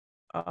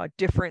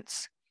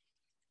difference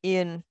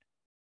in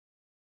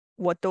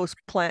what those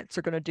plants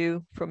are going to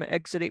do from an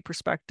exudate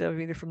perspective,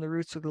 either from the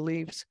roots or the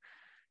leaves,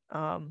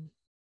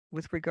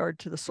 with regard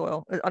to the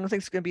soil. I don't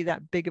think it's going to be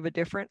that big of a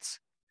difference.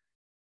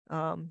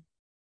 I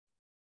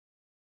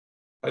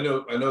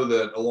know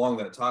that along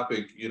that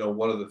topic,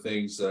 one of the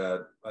things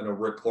that I know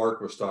Rick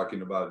Clark was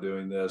talking about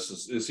doing this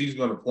is he's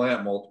going to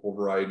plant multiple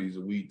varieties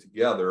of wheat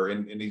together,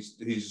 and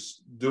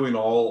he's doing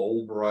all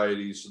old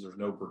varieties, so there's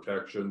no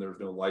protection, there's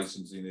no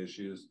licensing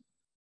issues.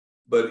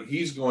 But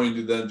he's going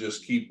to then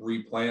just keep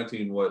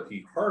replanting what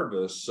he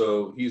harvests.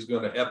 So he's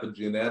going to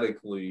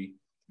epigenetically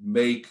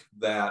make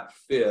that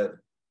fit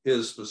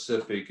his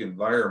specific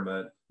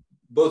environment,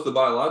 both the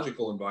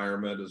biological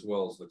environment as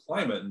well as the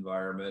climate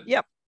environment.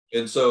 Yep.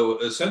 And so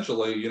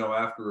essentially,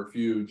 after a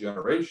few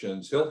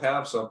generations, he'll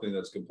have something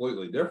that's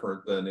completely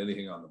different than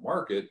anything on the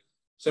market,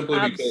 simply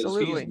because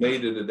he's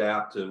made it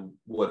adapt to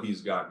what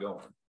he's got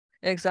going.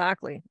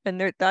 Exactly.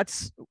 And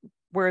that's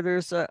where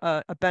there's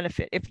a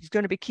benefit. If he's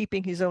going to be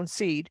keeping his own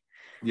seed,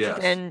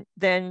 yes,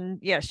 then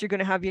yes, you're going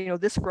to have,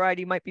 this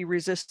variety might be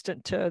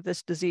resistant to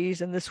this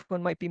disease, and this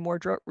one might be more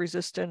drought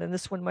resistant, and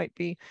this one might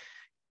be,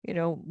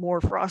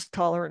 more frost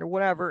tolerant or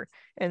whatever.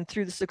 And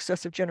through the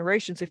successive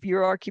generations, if you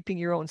are keeping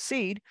your own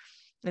seed,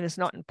 and it's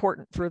not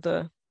important for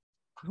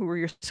who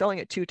you're selling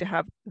it to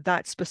have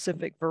that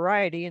specific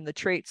variety and the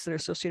traits that are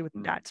associated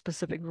with that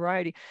specific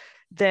variety,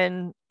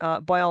 then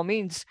by all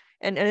means.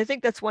 And I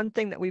think that's one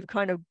thing that we've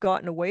kind of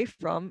gotten away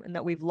from and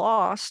that we've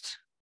lost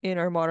in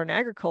our modern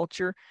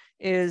agriculture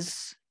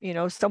is,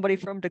 somebody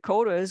from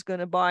Dakota is going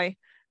to buy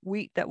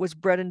wheat that was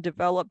bred and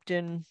developed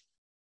in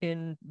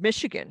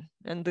Michigan,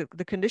 and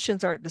the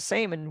conditions aren't the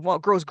same. And while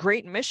it grows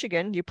great in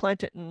Michigan, you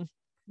plant it in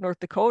North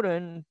Dakota,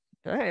 and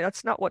hey,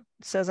 that's not what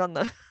it says on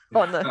the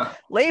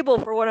label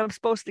for what I'm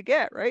supposed to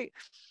get, right?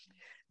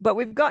 But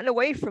we've gotten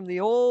away from the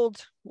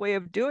old way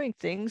of doing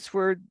things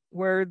where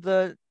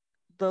the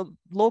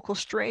local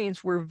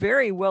strains were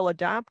very well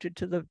adapted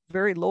to the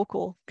very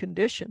local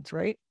conditions,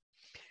 right?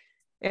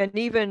 And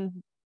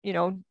even,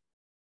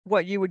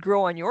 what you would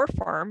grow on your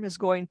farm is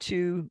going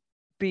to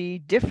be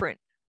different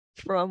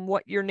from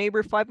what your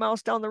neighbor 5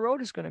 miles down the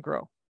road is going to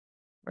grow,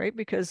 right?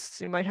 Because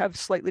you might have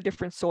slightly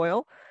different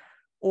soil,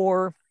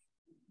 or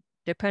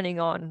depending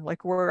on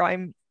like where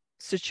I'm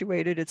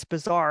situated, it's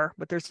bizarre,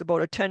 but there's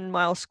about a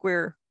 10-mile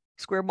square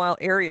mile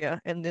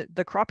area, and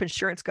the crop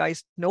insurance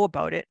guys know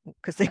about it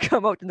because they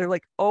come out and they're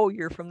like, oh,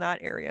 you're from that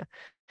area,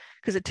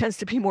 because it tends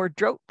to be more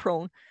drought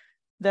prone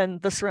than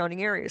the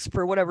surrounding areas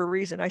for whatever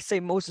reason. I say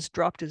Moses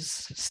dropped his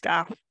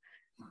staff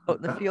out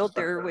in the field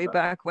there way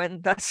back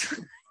when. That's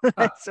what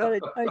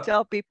I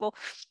tell people.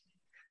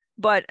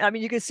 But I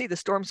mean, you can see the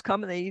storms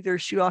come and they either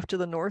shoot off to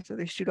the north or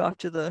they shoot off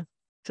to the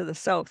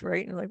south,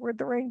 right? And like, where'd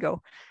the rain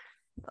go?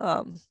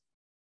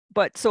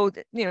 But so,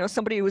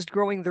 somebody who was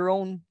growing their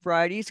own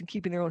varieties and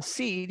keeping their own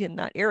seed in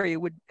that area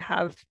would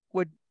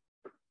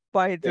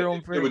by their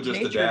own it would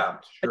just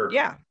adapt. Sure.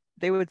 Yeah,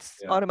 they would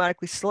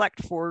automatically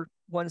select for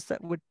ones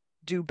that would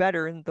do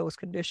better in those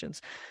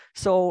conditions.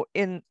 So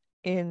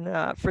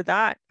for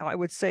that, I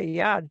would say,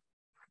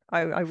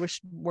 I wish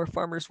more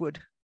farmers would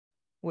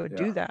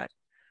do that.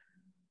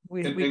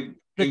 The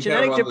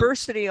genetic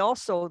diversity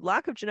also,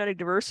 lack of genetic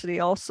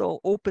diversity also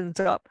opens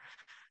up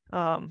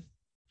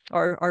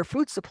our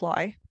food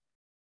supply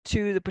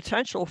to the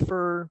potential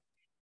for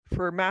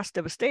mass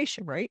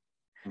devastation, right?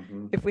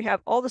 Mm-hmm. If we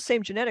have all the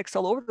same genetics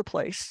all over the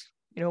place,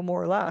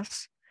 more or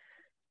less,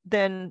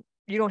 then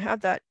you don't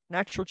have that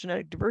natural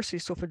genetic diversity.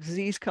 So if a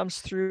disease comes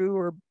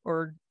through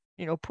or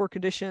poor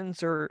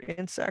conditions or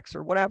insects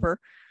or whatever,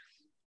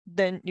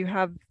 then you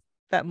have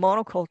that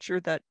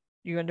monoculture that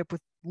you end up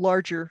with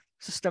larger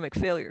systemic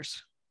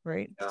failures,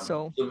 right? Yeah.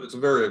 So it's a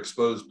very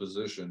exposed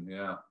position.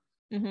 Yeah.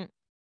 Mm-hmm.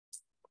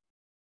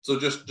 So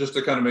just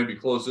to kind of maybe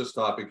close this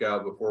topic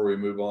out before we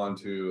move on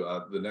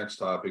to the next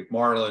topic,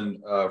 Marlon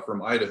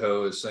from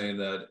Idaho is saying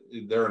that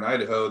there in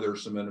Idaho,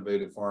 there's some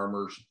innovative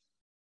farmers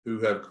who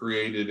have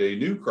created a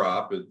new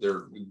crop.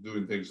 They're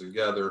doing things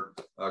together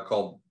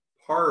called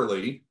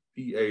Parley,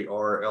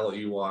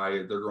 Parley.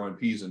 They're growing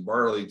peas and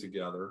barley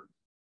together,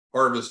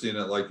 harvesting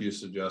it like you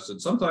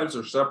suggested. Sometimes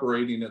they're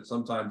separating it,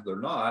 sometimes they're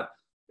not.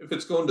 If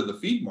it's going to the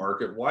feed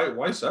market,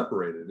 why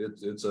separate it?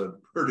 It's a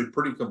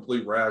pretty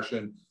complete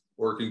ration,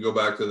 or it can go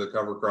back to the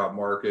cover crop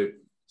market.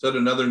 Said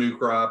another new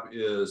crop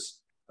is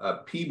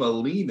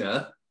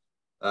Pimalina,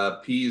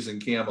 peas and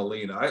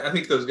camelina. I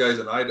think those guys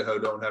in Idaho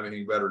don't have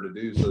anything better to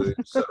do, so they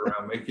just sit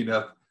around making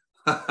up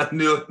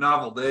new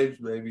novel names,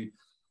 maybe.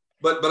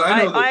 But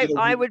I know that,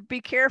 I would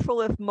be careful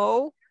if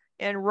Mo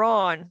and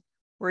Ron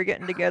were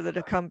getting together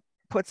to come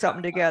put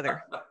something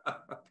together.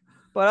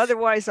 But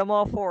otherwise, I'm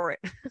all for it.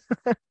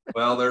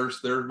 Well,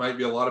 there might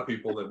be a lot of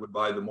people that would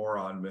buy the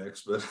moron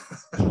mix, but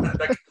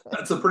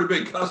that's a pretty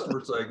big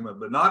customer segment,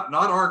 but not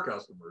our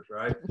customers,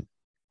 right?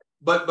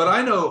 But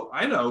I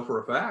know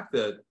for a fact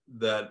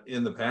that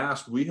in the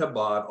past we have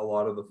bought a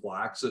lot of the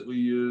flax that we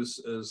use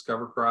as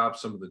cover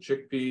crops, some of the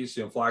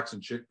chickpeas. Flax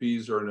and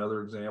chickpeas are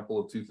another example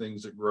of two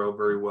things that grow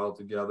very well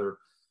together.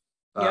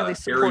 Yeah, they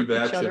support hairy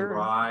vetch each other. and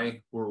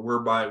rye.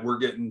 We're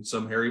getting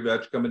some hairy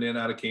vetch coming in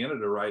out of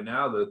Canada right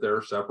now that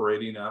they're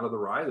separating out of the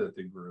rye that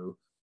they grew.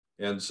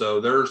 And so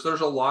there's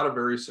a lot of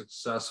very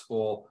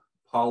successful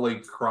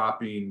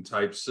polycropping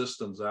type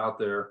systems out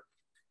there.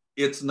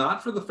 It's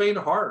not for the faint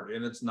of heart,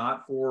 and it's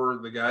not for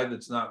the guy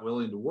that's not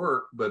willing to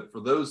work, but for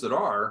those that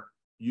are,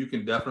 you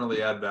can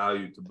definitely add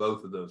value to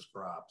both of those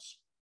crops.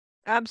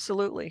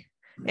 Absolutely.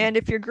 And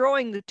if you're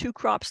growing the two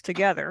crops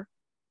together,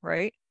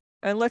 right?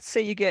 And let's say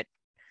you get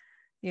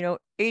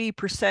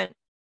 80%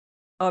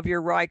 of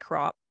your rye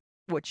crop,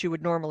 which you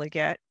would normally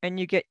get, and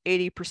you get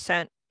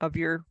 80% of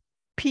your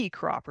pea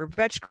crop or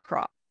veg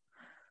crop.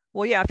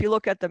 Well, yeah, if you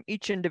look at them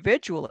each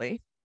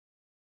individually,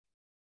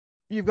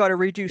 you've got a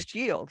reduced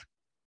yield,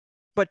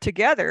 but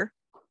together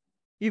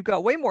you've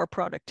got way more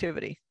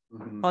productivity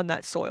on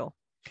that soil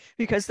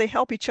because they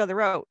help each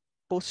other out,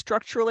 both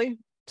structurally,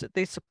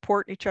 they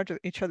support each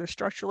other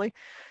structurally,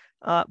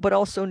 but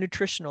also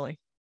nutritionally,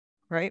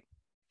 right?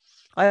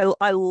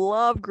 I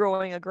love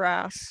growing a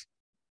grass,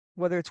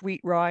 whether it's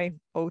wheat, rye,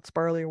 oats,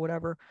 barley, or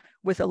whatever,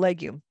 with a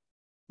legume,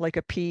 like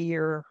a pea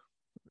or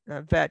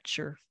a vetch,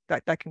 or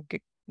that can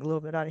get a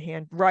little bit out of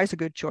hand. Rye's a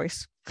good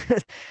choice,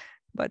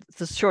 but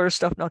the shorter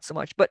stuff, not so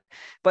much. But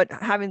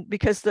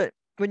because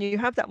when you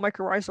have that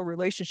mycorrhizal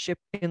relationship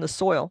in the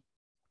soil,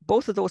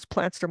 both of those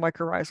plants are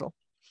mycorrhizal.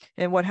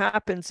 And what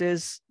happens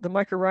is the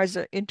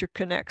mycorrhiza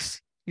interconnects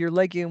your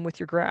legume with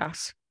your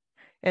grass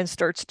and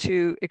starts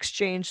to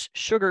exchange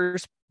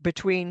sugars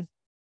between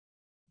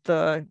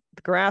the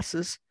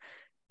grasses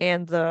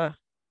and the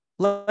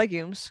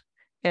legumes,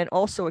 and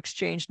also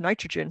exchange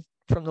nitrogen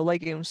from the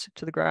legumes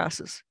to the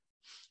grasses.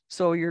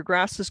 So your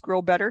grasses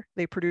grow better,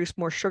 they produce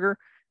more sugar,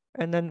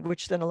 and then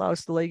which then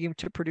allows the legume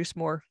to produce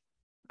more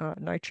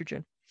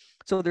nitrogen.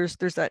 So there's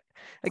that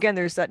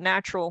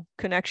natural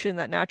connection,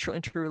 that natural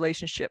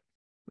interrelationship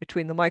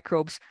between the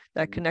microbes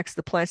that connects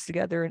the plants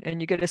together,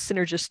 and you get a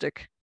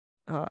synergistic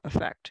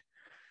effect.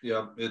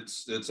 Yeah,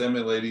 it's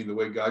emulating the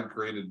way God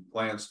created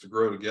plants to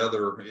grow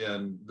together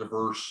in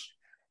diverse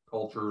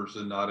cultures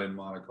and not in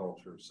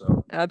monoculture.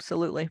 So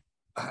absolutely.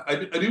 I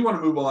do want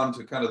to move on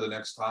to kind of the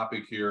next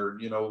topic here.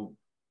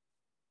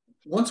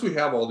 Once we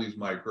have all these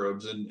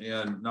microbes, and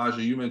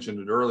Nadjia, you mentioned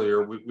it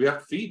earlier, we have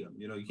to feed them.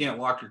 You can't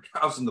lock your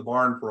cows in the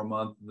barn for a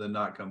month and then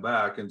not come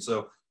back. And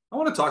so I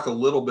want to talk a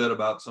little bit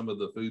about some of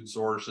the food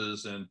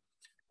sources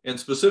and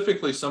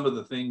specifically some of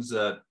the things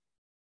that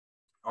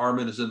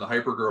Arman is in the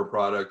Hypergrow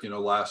product.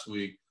 Last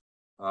week,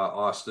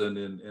 Austin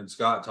and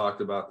Scott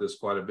talked about this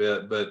quite a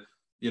bit, but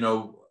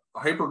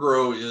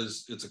Hypergrow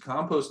it's a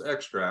compost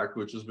extract,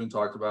 which has been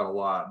talked about a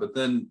lot, but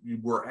then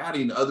we're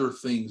adding other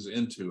things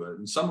into it.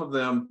 And some of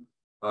them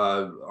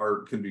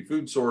can be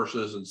food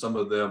sources, and some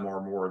of them are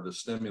more of the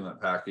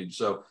stimulant package.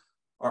 So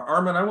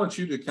Arman, I want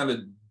you to kind of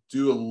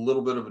do a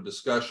little bit of a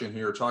discussion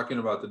here, talking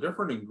about the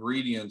different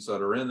ingredients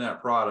that are in that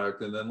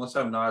product. And then let's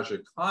have Nadjia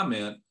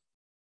comment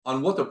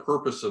on what the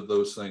purpose of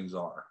those things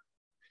are.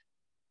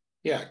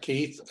 Yeah,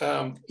 Keith.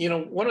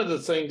 One of the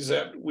things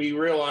that we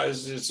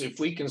realize is if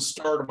we can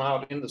start them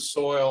out in the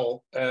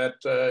soil at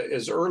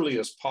as early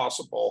as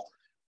possible,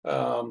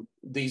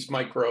 these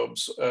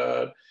microbes.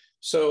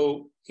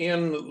 So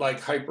in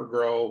like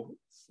Hypergrow,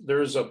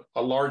 there's a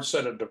large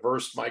set of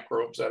diverse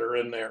microbes that are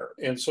in there.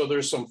 And so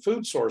there's some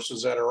food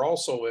sources that are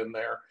also in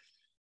there.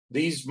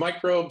 These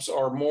microbes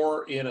are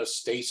more in a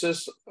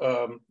stasis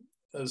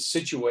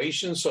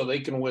situation, so they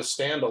can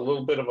withstand a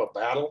little bit of a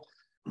battle.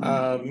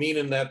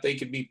 Meaning that they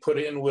could be put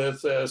in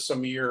with some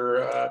of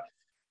your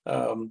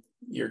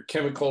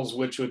chemicals,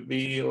 which would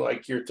be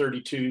like your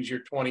 32s,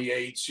 your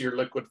 28s, your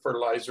liquid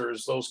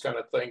fertilizers, those kind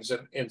of things,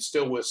 and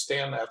still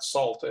withstand that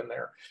salt in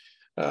there.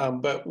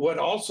 But what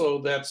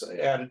also that's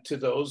added to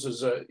those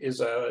is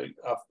a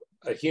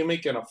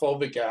humic and a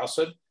fulvic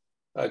acid,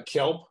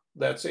 kelp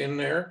that's in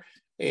there,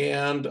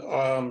 and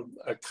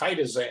a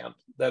chitosan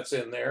that's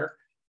in there.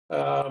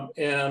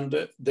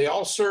 And they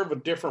all serve a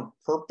different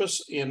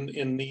purpose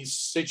in these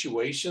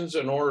situations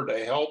in order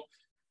to help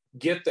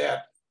get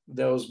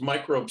those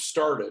microbes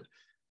started.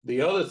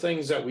 The other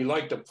things that we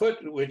like to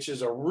put, which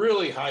is a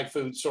really high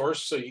food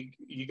source, so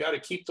you got to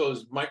keep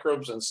those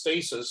microbes in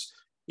stasis.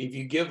 If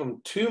you give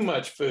them too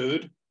much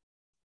food,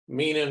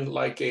 meaning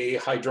like a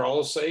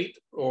hydrolysate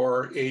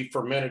or a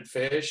fermented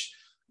fish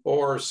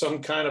or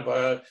some kind of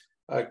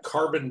a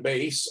carbon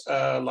base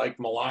like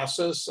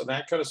molasses and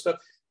that kind of stuff,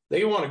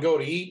 they want to go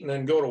to eat and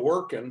then go to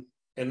work, and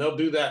they'll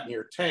do that in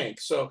your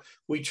tank. So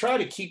we try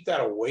to keep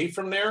that away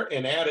from there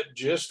and add it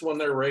just when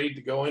they're ready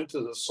to go into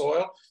the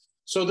soil.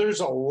 So there's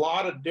a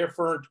lot of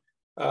different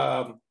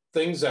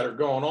things that are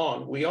going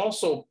on. We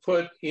also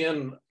put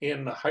in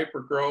the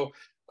Hypergrow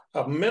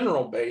a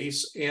mineral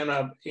base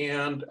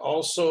and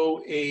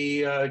also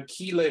a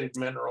chelated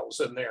minerals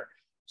in there.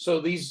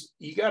 So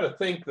you got to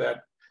think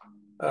that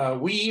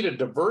we eat a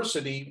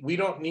diversity. We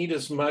don't need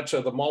as much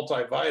of the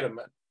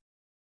multivitamin.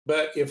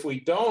 But if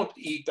we don't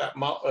eat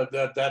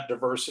that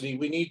diversity,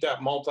 we need that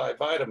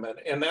multivitamin.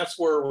 And that's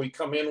where we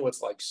come in with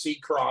like sea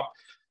crop,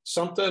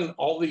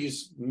 all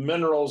these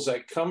minerals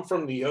that come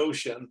from the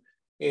ocean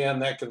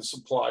and that can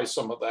supply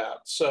some of that.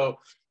 So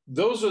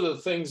those are the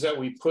things that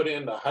we put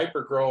into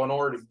hypergrow in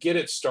order to get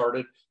it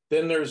started.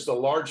 Then there's the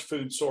large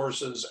food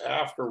sources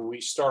after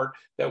we start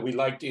that we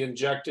like to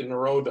inject in the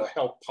road to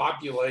help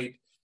populate.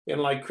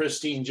 And like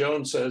Christine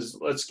Jones says,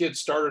 let's get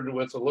started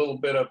with a little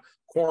bit of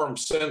quorum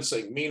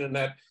sensing, meaning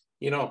that,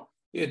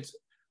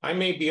 I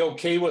may be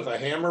okay with a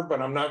hammer,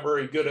 but I'm not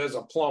very good as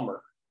a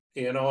plumber,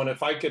 and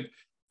if I could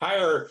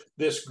hire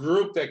this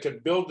group that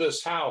could build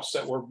this house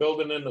that we're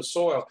building in the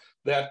soil,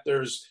 that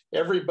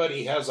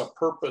everybody has a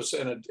purpose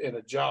and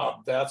a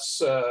job, that's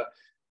going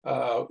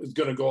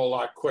to go a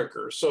lot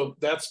quicker. So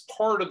that's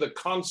part of the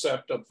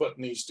concept of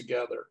putting these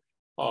together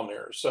on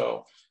there.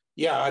 So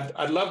yeah,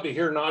 I'd love to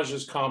hear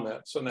Nadjia's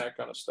comments and that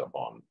kind of stuff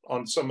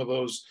on some of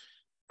those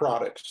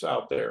products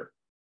out there.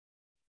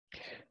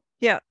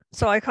 Yeah,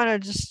 so I kind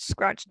of just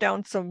scratched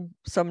down some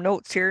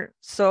notes here.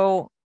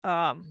 So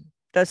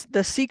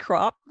the sea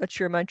crop that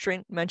you're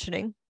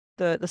mentioning,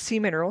 the sea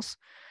minerals,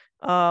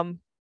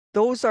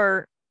 those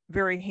are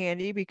very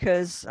handy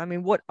because, I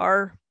mean, what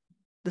are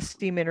the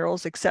sea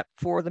minerals except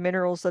for the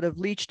minerals that have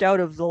leached out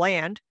of the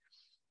land,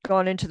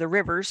 gone into the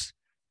rivers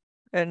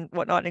and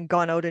whatnot, and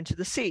gone out into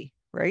the sea,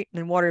 right? And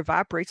then water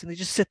evaporates and they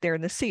just sit there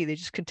in the sea. They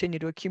just continue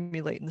to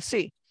accumulate in the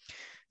sea.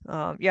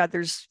 Yeah,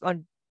 there's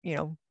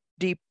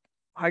deep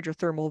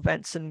hydrothermal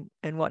vents and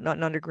whatnot,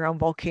 and underground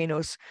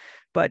volcanoes,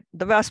 but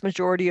the vast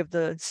majority of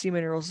the sea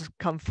minerals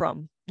come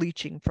from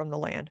leaching from the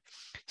land.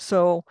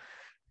 So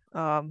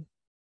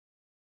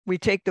we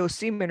take those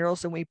sea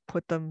minerals and we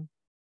put them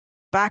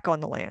back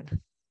on the land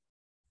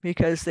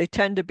because they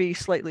tend to be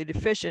slightly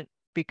deficient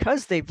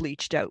because they've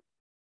leached out,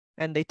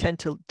 and they tend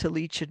to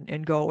leach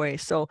and go away.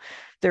 So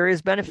there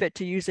is benefit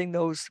to using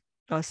those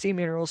sea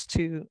minerals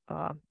to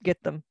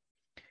get them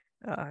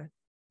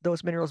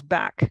those minerals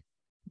back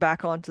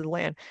onto the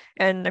land.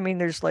 And I mean,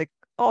 there's like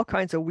all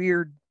kinds of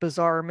weird,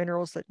 bizarre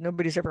minerals that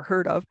nobody's ever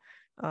heard of,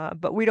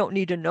 but we don't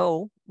need to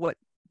know what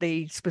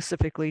they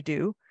specifically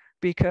do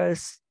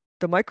because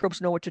the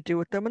microbes know what to do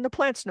with them and the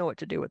plants know what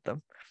to do with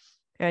them.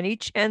 And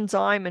each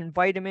enzyme and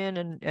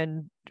vitamin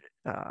and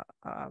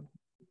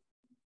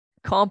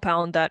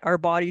compound that our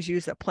bodies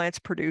use, that plants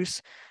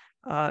produce,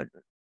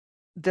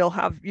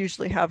 they'll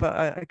usually have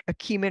a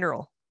key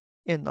mineral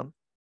in them.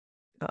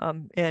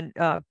 And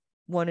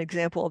one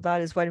example of that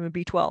is vitamin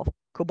B12,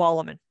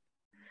 cobalamin.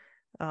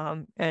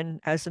 And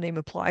as the name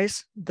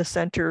implies, the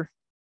center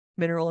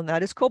mineral in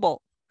that is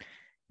cobalt.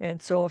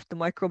 And so if the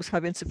microbes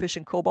have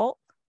insufficient cobalt,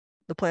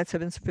 the plants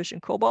have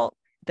insufficient cobalt,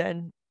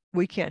 then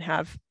we can't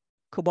have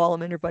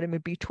cobalamin or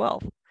vitamin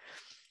B12.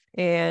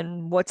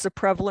 And what's the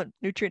prevalent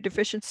nutrient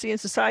deficiency in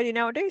society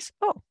nowadays?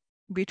 Oh,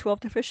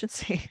 B12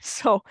 deficiency.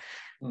 So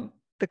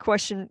the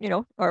question,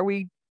 are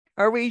we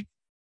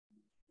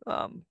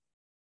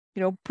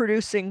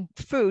producing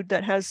food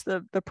that has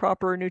the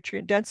proper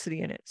nutrient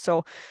density in it?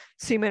 So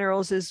sea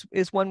minerals is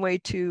one way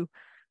to,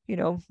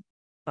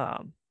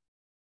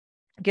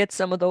 get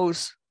some of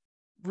those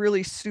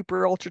really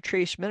super ultra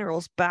trace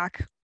minerals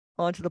back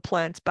onto the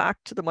plants, back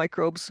to the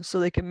microbes, so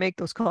they can make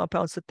those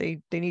compounds that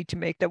they need to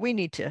make, that we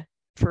need to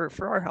for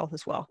our health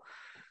as well.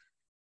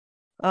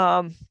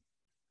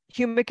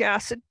 Humic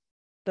acid,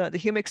 the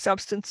humic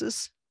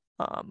substances,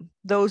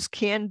 those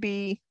can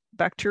be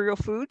bacterial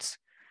foods.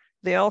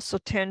 They also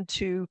tend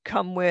to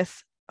come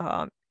with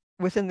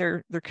within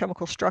their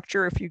chemical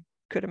structure. If you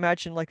could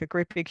imagine like a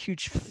great big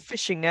huge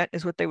fishing net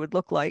is what they would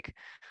look like.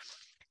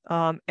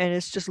 And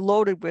it's just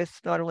loaded with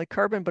not only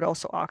carbon, but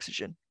also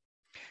oxygen.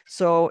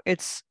 So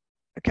it's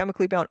a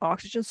chemically bound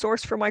oxygen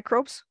source for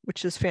microbes,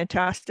 which is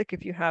fantastic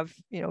if you have,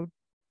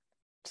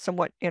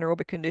 somewhat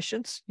anaerobic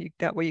conditions.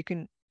 That way you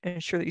can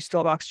ensure that you still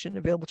have oxygen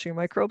available to your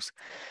microbes.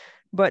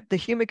 But the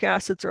humic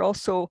acids are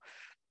also,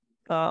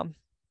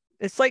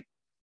 it's like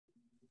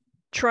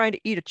trying to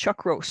eat a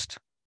chuck roast.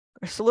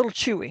 It's a little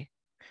chewy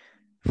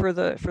for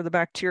the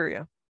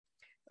bacteria,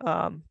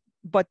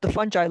 but the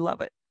fungi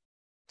love it.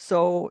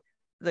 So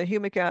the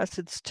humic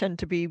acids tend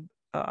to be,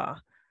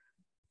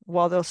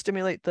 while they'll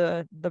stimulate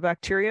the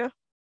bacteria,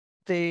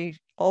 they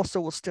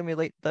also will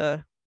stimulate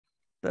the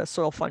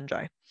soil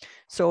fungi.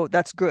 So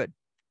that's good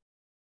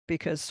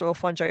because soil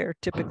fungi are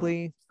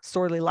typically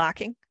sorely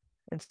lacking.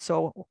 And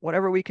so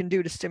whatever we can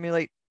do to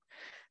stimulate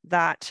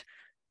that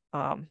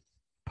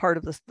part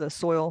of the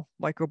soil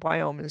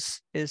microbiome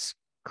is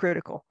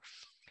critical.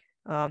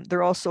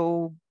 They're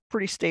also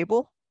pretty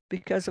stable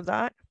because of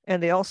that.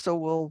 And they also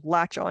will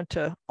latch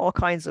onto all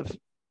kinds of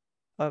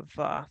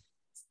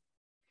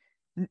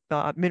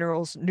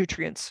minerals,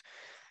 nutrients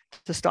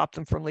to stop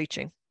them from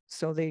leaching.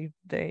 So they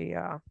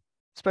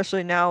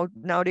especially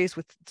nowadays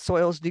with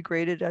soils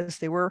degraded as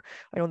they were.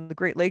 I know in the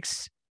Great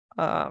Lakes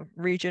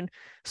region,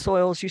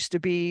 soils used to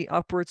be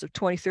upwards of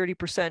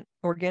 20-30%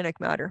 organic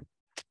matter.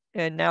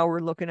 And now we're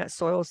looking at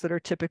soils that are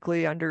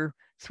typically under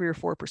 3 or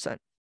 4%.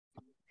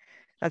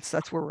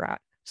 That's where we're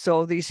at.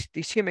 So these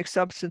humic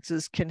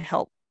substances can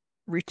help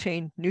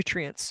retain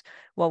nutrients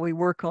while we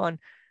work on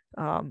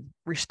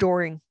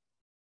restoring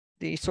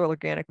the soil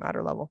organic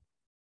matter level.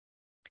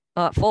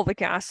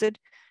 Fulvic acid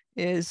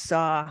is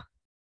that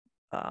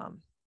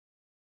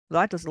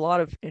does a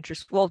lot of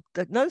interest. Well,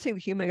 another thing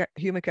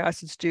humic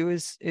acids do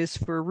is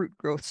for root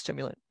growth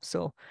stimulant.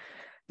 So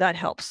that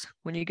helps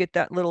when you get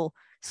that little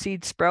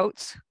seed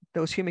sprouts.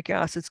 Those humic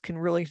acids can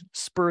really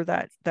spur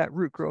that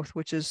root growth,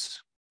 which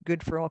is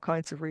good for all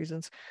kinds of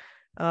reasons.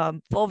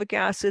 Fulvic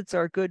acids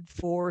are good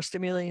for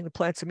stimulating the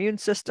plant's immune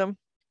system.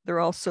 They're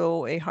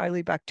also a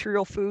highly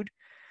bacterial food,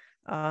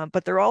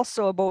 but they're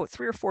also about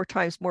 3 or 4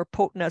 times more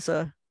potent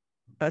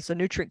as a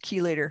nutrient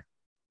chelator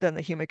than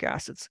the humic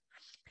acids.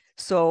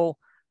 So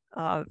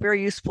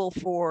very useful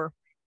for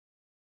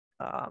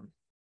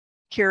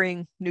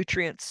carrying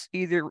nutrients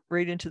either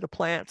right into the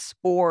plants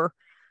or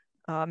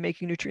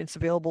making nutrients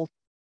available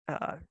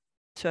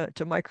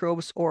to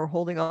microbes, or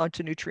holding on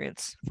to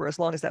nutrients for as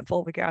long as that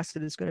fulvic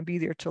acid is going to be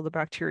there till the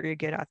bacteria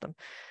get at them.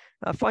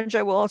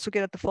 Fungi will also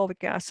get at the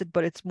fulvic acid,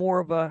 but it's more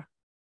of a,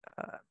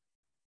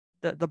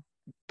 the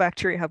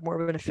bacteria have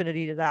more of an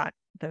affinity to that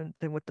than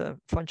what the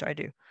fungi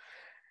do.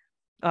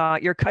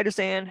 Your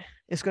chitosan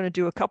is going to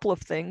do a couple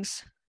of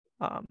things.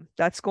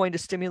 That's going to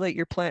stimulate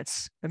your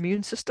plant's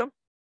immune system.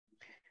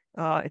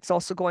 It's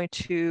also going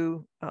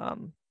to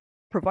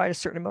provide a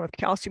certain amount of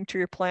calcium to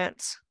your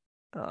plants,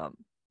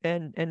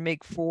 and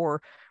make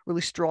for really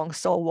strong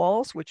cell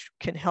walls, which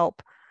can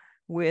help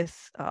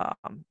with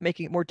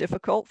making it more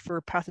difficult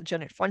for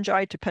pathogenic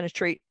fungi to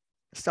penetrate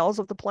cells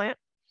of the plant.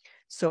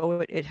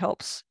 So it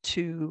helps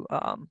to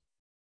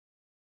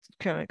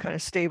kind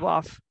of stave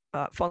off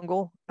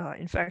fungal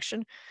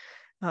infection,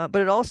 but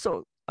it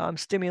also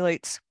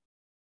stimulates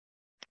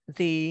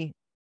the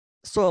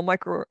soil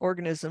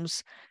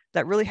microorganisms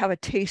that really have a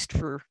taste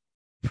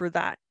for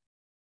that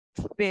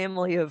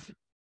family of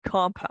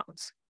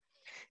compounds.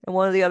 And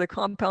one of the other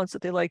compounds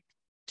that they like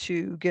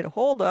to get a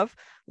hold of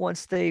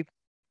once they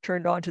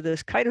turned on to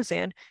this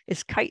chitosan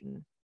is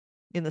chitin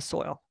in the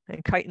soil.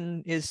 And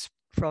chitin is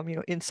from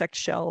insect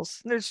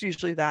shells. There's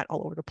usually that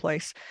all over the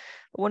place.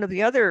 But one of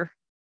the other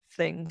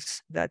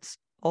things that's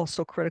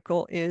also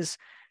critical is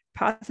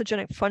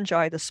pathogenic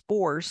fungi. The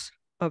spores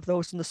of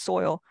those in the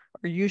soil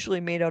are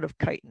usually made out of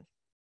chitin.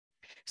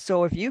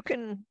 So if you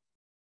can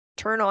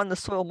turn on the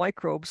soil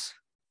microbes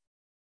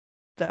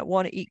that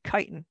want to eat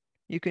chitin,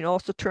 you can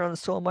also turn on the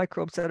soil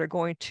microbes that are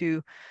going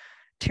to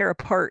tear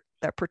apart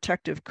that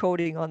protective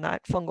coating on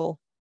that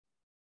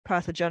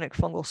pathogenic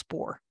fungal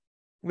spore,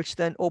 which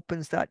then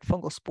opens that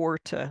fungal spore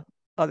to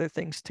other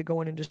things to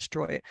go in and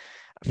destroy it.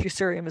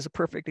 Fusarium is a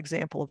perfect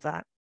example of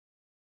that.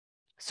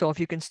 So if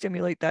you can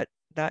stimulate that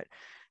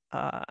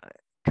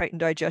chitin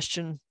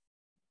digestion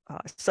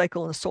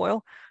cycle in the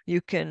soil,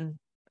 you can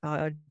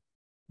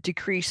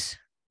decrease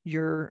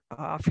your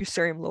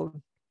fusarium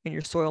load in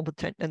your soil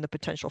and the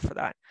potential for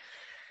that.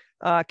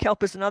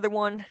 Kelp is another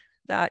one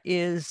that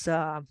is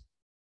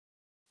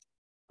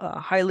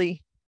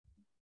highly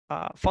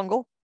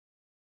fungal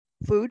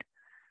food.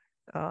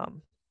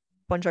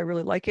 Fungi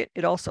really like it.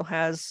 It also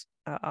has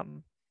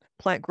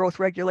plant growth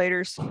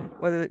regulators,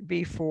 whether it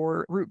be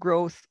for root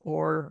growth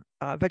or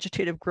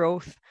vegetative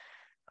growth.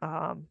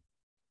 And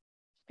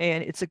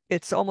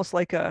it's almost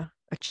like a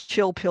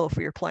chill pill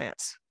for your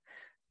plants.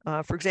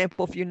 For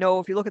example, if you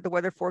look at the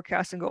weather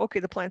forecast and go, okay,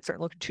 the plants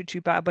aren't looking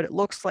too bad, but it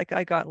looks like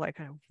I got like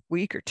a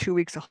week or 2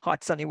 weeks of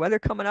hot sunny weather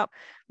coming up.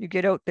 You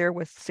get out there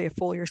with, say, a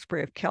foliar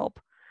spray of kelp.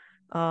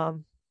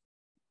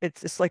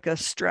 It's like a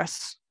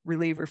stress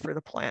reliever for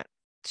the plant.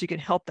 So you can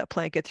help that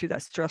plant get through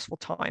that stressful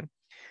time.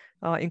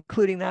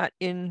 Including that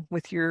in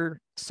with your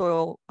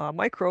soil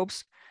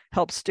microbes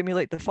helps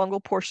stimulate the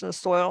fungal portion of the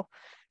soil,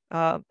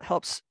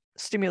 helps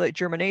stimulate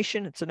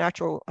germination. It's a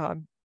natural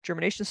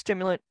germination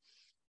stimulant.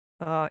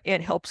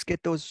 And helps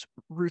get those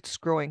roots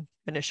growing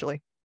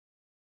initially.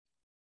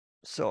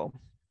 So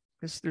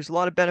there's a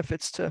lot of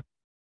benefits to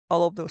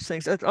all of those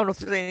things. I don't know if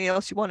there's anything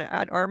else you want to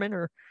add, Arman,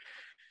 or?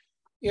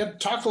 Yeah,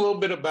 talk a little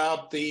bit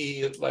about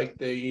the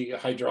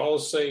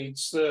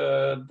hydrolysates,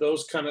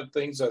 those kind of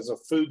things as a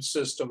food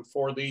system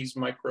for these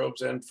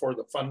microbes and for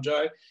the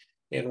fungi,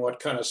 and what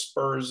kind of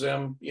spurs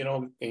them,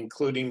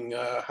 including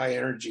high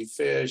energy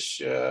fish,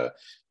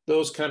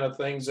 those kind of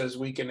things, as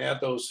we can add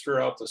those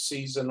throughout the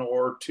season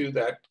or to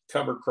that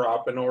cover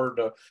crop in order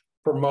to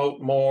promote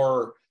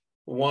more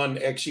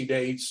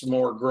exudates,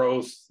 more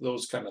growth,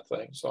 those kind of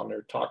things on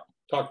there. Talk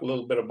a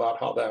little bit about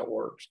how that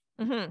works.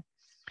 Mm-hmm.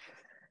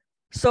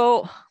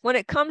 So when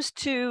it comes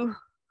to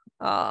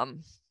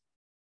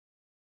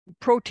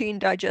protein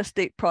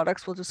digestate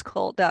products, we'll just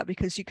call it that,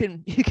 because you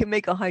can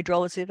make a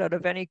hydrolysate out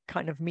of any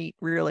kind of meat,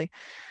 really.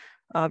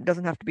 It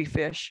doesn't have to be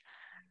fish.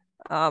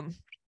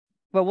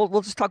 But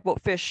we'll just talk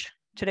about fish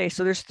today.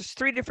 So there's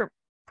 3 different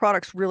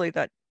products really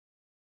that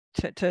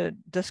to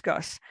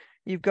discuss.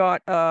 You've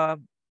got a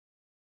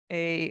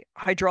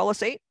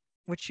hydrolysate,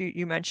 which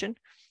you mentioned,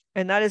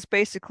 and that is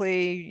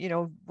basically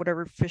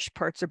whatever fish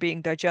parts are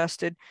being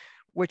digested,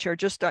 which are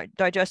just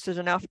digested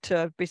enough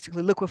to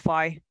basically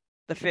liquefy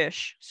the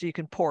fish, so you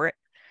can pour it.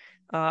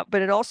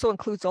 but it also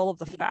includes all of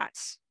the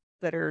fats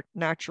that are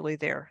naturally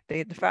there.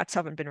 The fats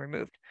haven't been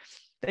removed.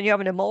 Then you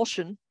have an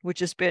emulsion, which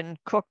has been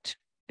cooked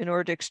in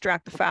order to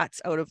extract the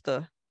fats out of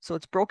the, so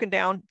it's broken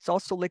down, it's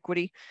also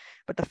liquidy,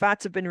 but the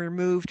fats have been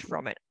removed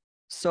from it.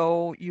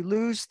 So you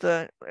lose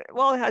the,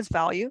 well, it has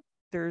value.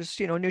 There's,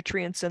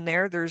 nutrients in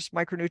there. There's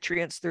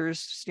micronutrients.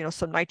 There's,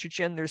 some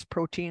nitrogen. There's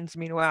proteins,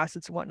 amino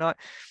acids, and whatnot.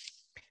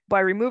 By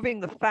removing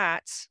the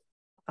fats,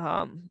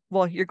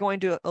 well, you're going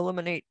to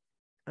eliminate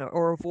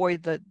or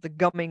avoid the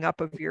gumming up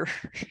of your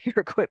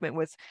equipment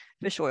with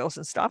fish oils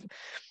and stuff.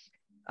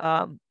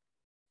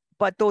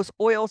 But those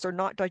oils are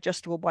not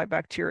digestible by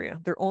bacteria.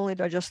 They're only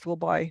digestible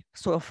by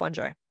soil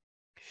fungi.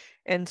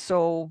 And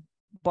so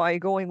by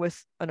going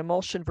with an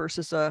emulsion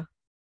versus a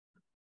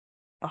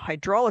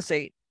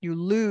hydrolysate, you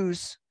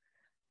lose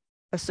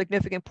a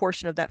significant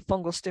portion of that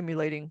fungal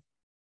stimulating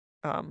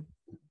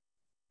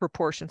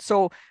proportion.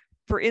 So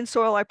for in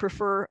soil, I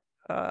prefer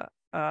a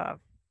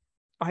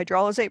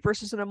hydrolysate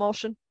versus an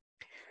emulsion.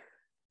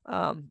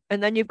 And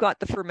then you've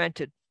got the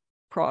fermented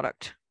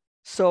product.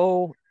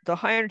 So the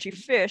high energy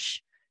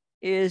fish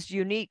is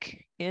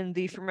unique in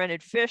the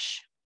fermented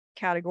fish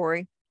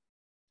category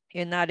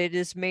in that it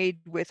is made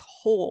with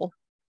whole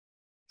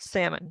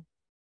salmon.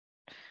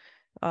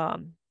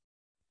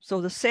 So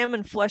the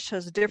salmon flesh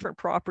has different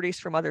properties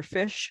from other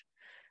fish,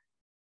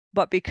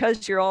 but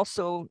because you're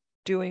also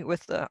doing it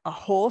with a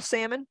whole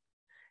salmon,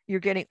 you're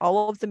getting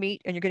all of the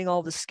meat and you're getting all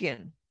of the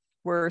skin,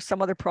 where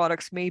some other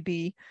products may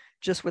be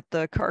just with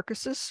the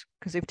carcasses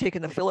because they've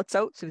taken the fillets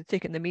out. So they've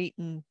taken the meat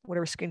and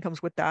whatever skin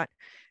comes with that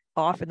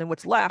off. And then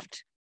what's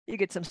left, you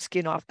get some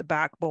skin off the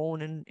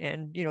backbone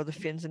and the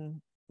fins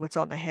and what's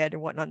on the head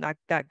and whatnot,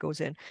 that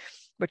goes in.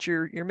 But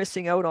you're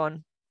missing out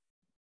on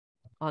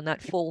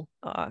that full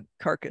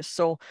carcass.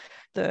 So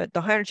the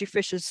high energy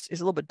fish is a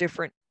little bit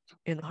different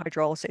in the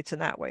hydrolysates in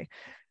that way.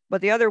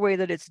 But the other way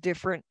that it's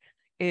different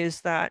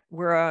is that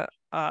where a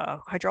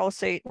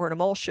hydrolysate or an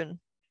emulsion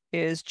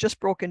is just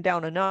broken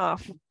down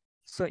enough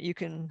so that you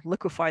can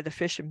liquefy the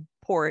fish and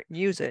pour it and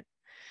use it.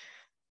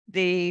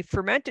 The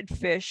fermented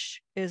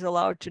fish is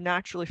allowed to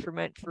naturally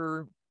ferment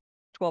for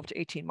 12 to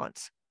 18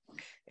 months.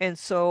 And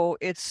so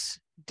it's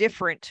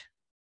different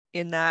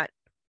in that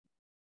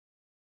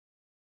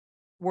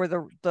where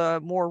the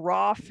more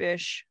raw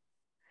fish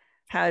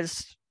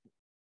has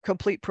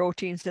complete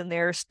proteins in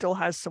there, still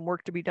has some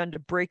work to be done to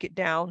break it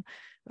down.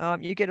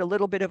 You get a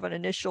little bit of an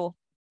initial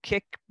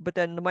kick, but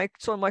then the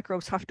soil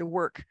microbes have to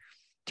work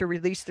to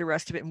release the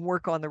rest of it and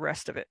work on the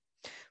rest of it.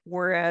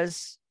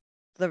 Whereas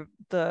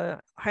the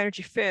high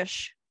energy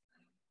fish,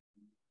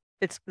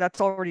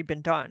 that's already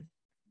been done.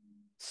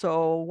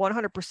 So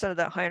 100% of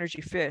that high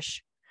energy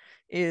fish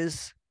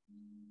is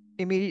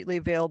immediately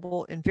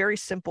available in very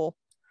simple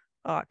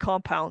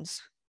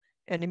compounds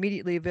and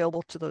immediately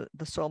available to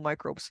the soil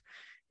microbes.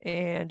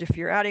 And if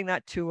you're adding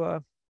that to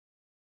a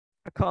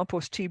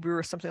compost tea brew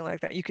or something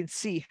like that, you can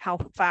see how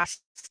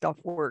fast stuff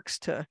works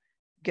to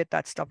get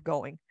that stuff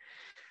going.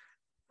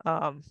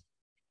 And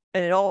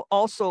it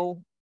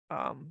also,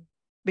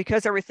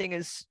 because everything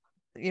is,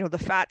 the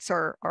fats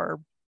are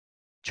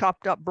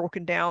chopped up,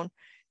 broken down,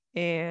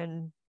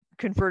 and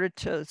converted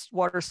to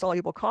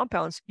water-soluble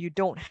compounds, you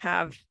don't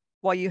have,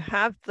 while you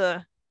have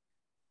the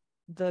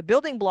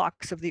building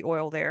blocks of the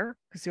oil there,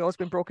 because the oil's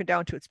been broken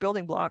down to its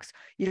building blocks,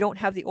 you don't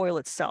have the oil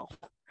itself.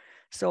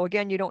 So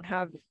again, you don't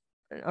have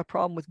a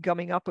problem with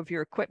gumming up of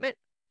your equipment.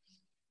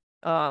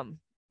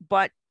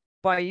 But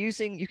by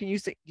using, you can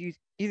use it, you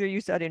either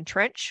use that in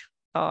trench.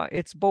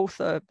 It's both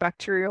a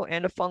bacterial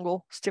and a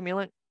fungal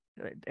stimulant.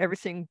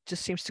 Everything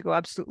just seems to go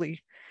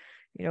absolutely,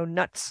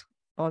 nuts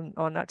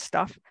on that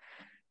stuff.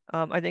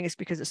 I think it's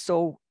because it's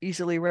so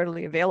easily,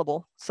 readily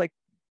available. It's like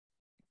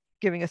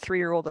giving a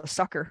 3-year-old a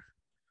sucker,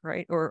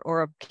 right?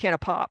 Or a can of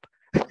pop.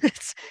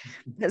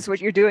 That's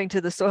what you're doing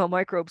to the soil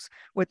microbes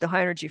with the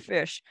high energy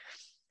fish.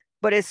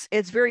 But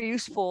it's very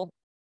useful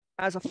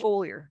as a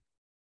foliar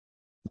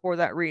for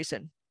that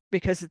reason,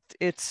 because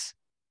it's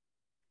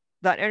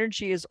that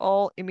energy is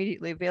all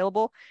immediately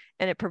available,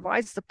 and it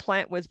provides the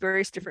plant with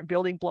various different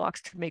building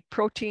blocks to make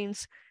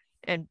proteins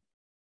and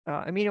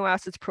amino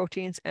acids,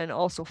 proteins, and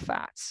also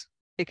fats.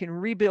 It can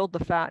rebuild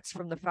the fats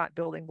from the fat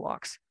building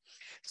blocks.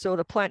 So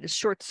the plant is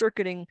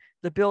short-circuiting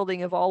the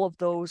building of all of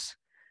those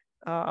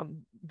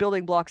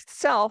building blocks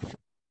itself,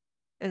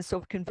 and so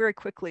it can very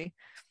quickly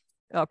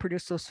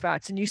produce those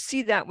fats. And you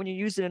see that when you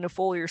use it in a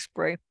foliar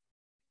spray.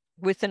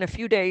 Within a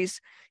few days,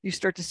 you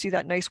start to see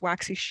that nice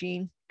waxy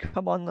sheen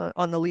come on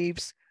the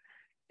leaves,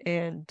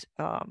 and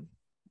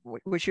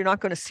which you're not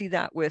going to see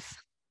that with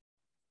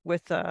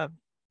a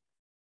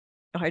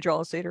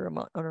hydrolysate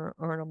or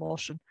an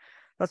emulsion.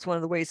 That's one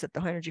of the ways that the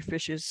high energy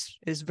fish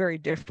is very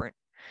different.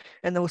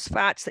 And those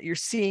fats that you're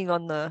seeing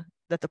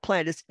that the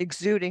plant is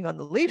exuding on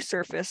the leaf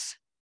surface,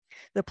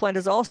 the plant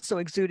is also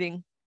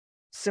exuding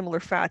similar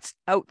fats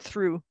out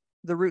through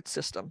the root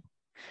system.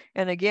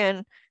 And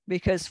again,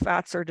 because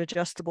fats are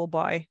digestible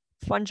by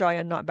fungi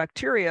and not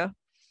bacteria,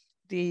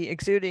 the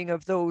exuding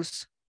of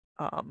those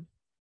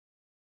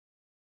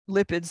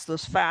lipids,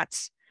 those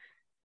fats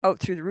out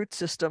through the root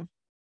system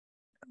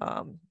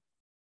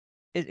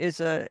is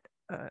a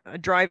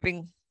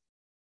driving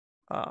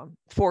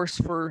force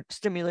for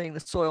stimulating the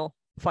soil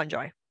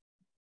fungi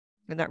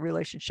in that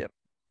relationship.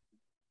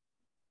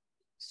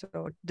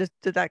 So did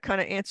that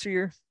kind of answer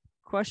your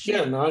question?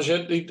 Yeah,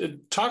 Nadjia,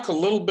 talk a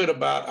little bit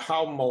about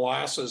how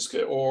molasses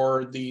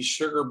or the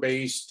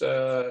sugar-based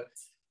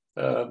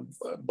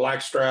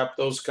blackstrap,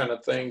 those kind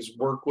of things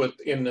work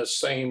within the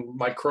same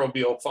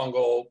microbial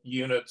fungal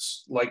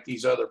units like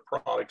these other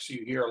products.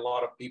 You hear a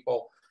lot of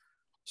people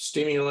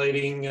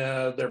stimulating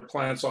their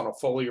plants on a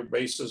foliar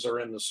basis or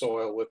in the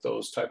soil with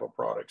those type of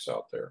products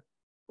out there.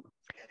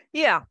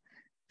 Yeah.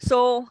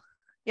 So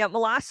yeah,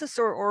 molasses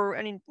or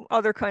any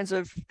other kinds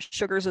of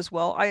sugars as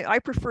well. I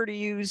prefer to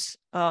use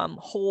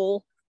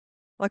whole,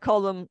 I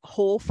call them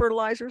whole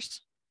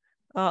fertilizers,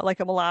 like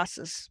a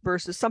molasses,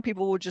 versus some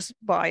people will just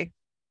buy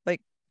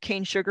like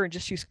cane sugar and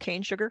just use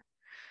cane sugar.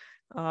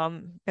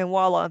 And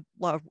while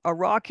a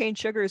raw cane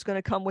sugar is going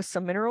to come with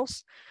some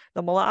minerals,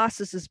 the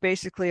molasses is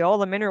basically all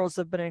the minerals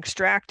have been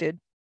extracted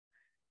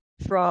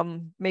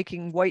from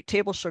making white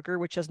table sugar,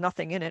 which has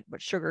nothing in it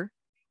but sugar,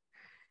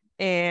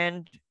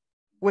 and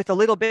with a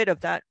little bit of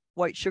that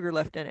white sugar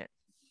left in it.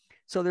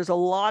 So there's a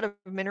lot of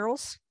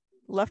minerals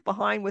left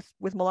behind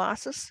with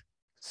molasses.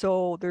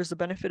 So there's a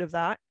benefit of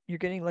that. You're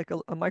getting like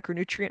a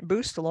micronutrient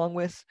boost along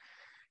with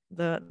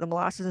the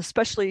molasses,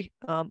 especially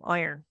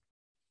iron.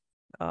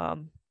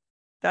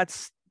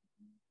 That's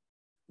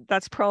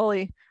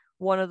probably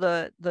one of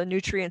the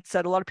nutrients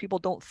that a lot of people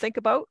don't think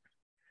about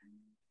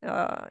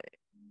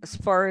as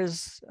far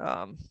as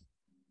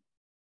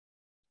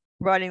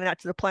providing that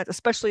to the plants,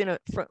 especially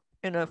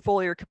in a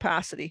foliar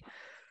capacity.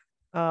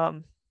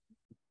 And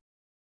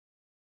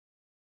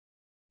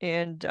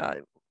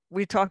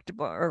we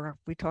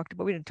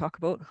didn't talk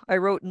about, I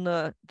wrote in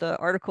the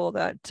article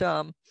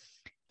that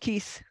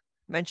Keith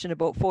mentioned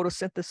about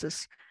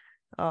photosynthesis,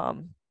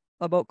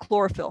 about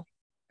chlorophyll.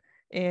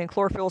 And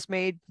chlorophyll is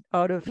made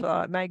out of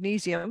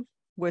magnesium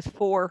with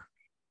 4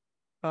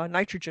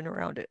 nitrogen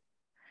around it.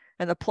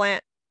 And the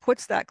plant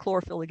puts that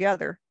chlorophyll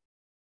together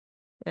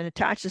and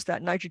attaches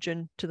that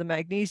nitrogen to the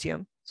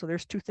magnesium. So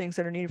there's 2 things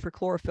that are needed for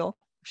chlorophyll,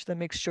 which then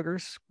makes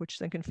sugars, which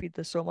then can feed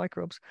the soil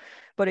microbes.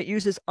 But it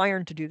uses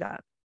iron to do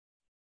that.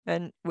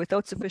 And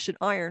without sufficient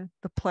iron,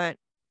 the plant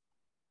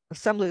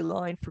assembly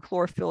line for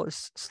chlorophyll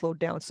is slowed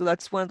down. So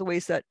that's one of the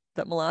ways that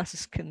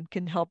molasses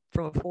can help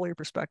from a foliar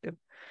perspective.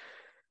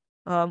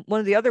 One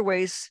of the other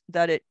ways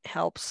that it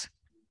helps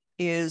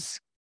is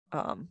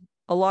a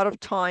lot of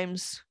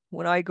times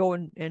when I go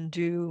and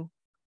do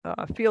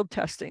field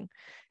testing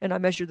and I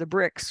measure the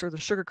Brix or the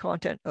sugar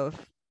content of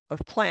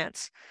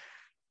plants,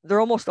 they're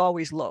almost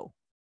always low.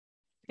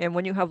 And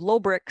when you have low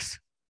Brix,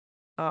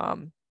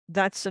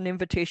 that's an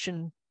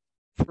invitation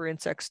for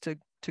insects to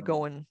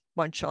go and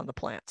munch on the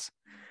plants.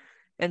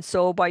 And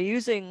so by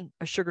using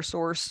a sugar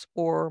source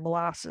or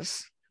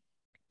molasses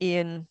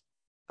in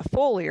a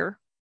foliar,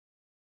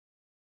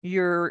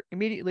 you're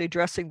immediately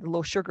addressing the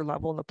low sugar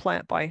level in the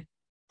plant by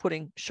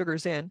putting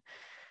sugars in.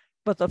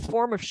 But the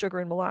form of sugar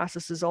in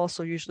molasses is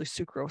also usually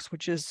sucrose,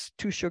 which is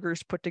 2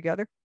 sugars put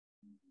together,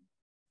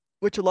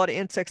 which a lot of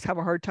insects have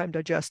a hard time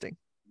digesting.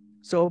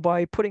 So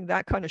by putting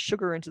that kind of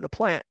sugar into the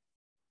plant,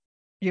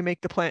 you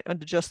make the plant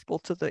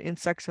undigestible to the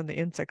insects, and the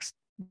insects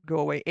go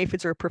away.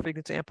 Aphids are a perfect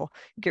example.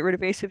 Get rid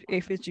of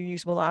aphids, you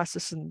use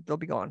molasses and they'll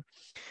be gone.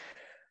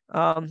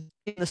 In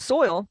the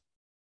soil,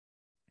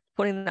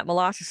 putting that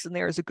molasses in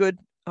there is a good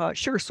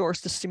sugar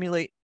source to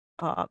stimulate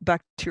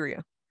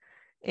bacteria.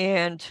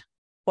 And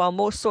while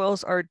most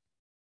soils are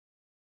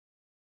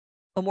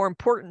a more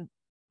important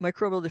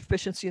microbial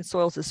deficiency in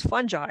soils is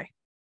fungi,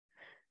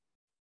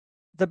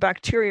 the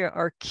bacteria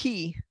are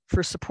key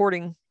for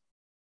supporting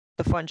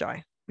the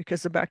fungi,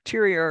 because the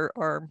bacteria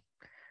are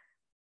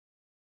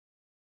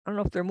I don't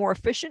know if they're more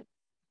efficient,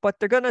 but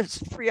they're going to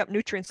free up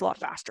nutrients a lot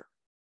faster.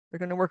 They're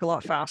going to work a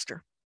lot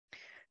faster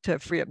to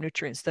free up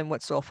nutrients than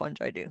what soil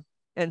fungi do.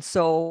 And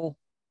so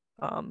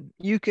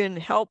you can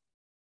help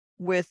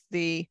with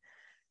the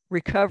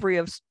recovery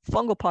of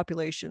fungal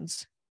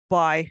populations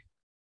by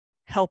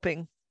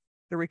helping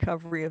the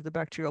recovery of the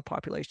bacterial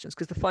populations,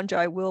 because the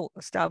fungi will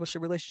establish a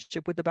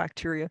relationship with the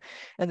bacteria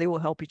and they will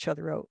help each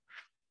other out.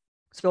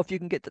 So if you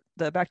can get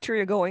the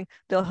bacteria going,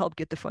 they'll help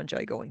get the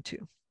fungi going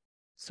too.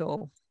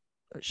 So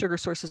sugar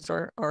sources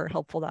are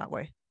helpful that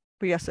way.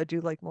 But yes, I do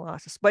like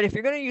molasses. But if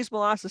you're going to use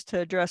molasses to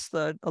address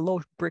a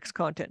low Brix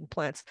content in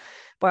plants,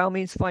 by all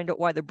means, find out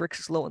why the Brix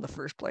is low in the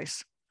first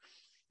place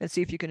and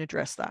see if you can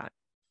address that,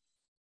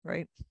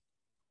 right?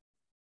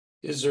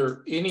 Is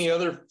there any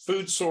other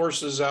food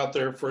sources out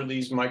there for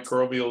these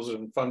microbials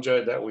and fungi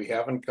that we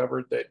haven't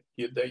covered that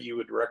you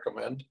would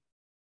recommend?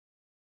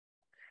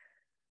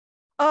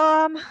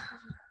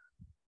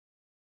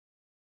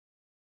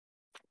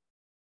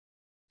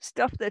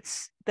 Stuff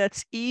that's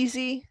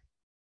easy.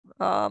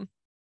 One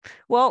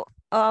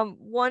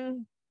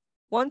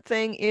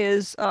thing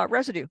is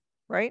residue,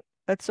 right?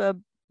 That's a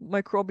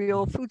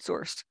microbial food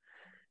source.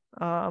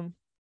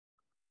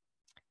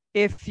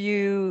 If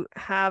you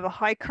have a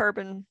high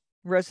carbon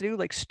residue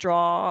like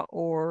straw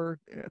or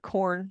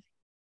corn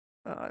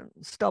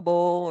stubble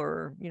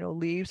or,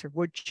 leaves or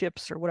wood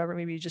chips or whatever.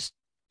 Maybe you just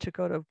took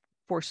out a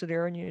force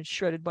air and you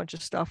shredded a bunch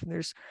of stuff and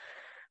there's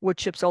wood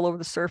chips all over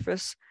the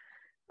surface.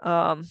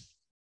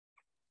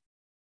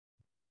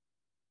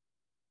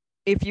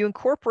 If you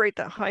incorporate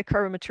that high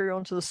carbon material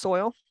into the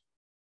soil,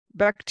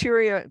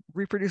 bacteria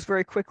reproduce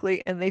very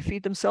quickly and they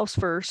feed themselves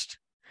first.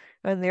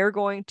 And they're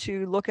going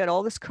to look at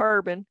all this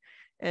carbon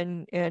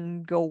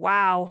and go,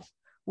 wow,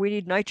 we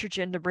need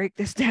nitrogen to break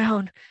this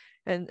down.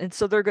 And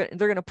so they're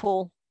going to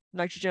pull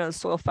nitrogen out of the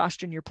soil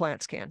faster than your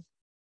plants can.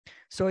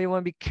 So you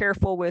want to be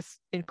careful with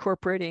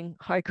incorporating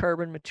high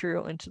carbon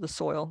material into the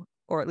soil,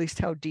 or at least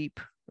how deep,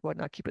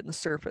 whatnot, keep it in the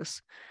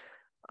surface.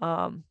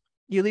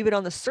 You leave it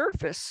on the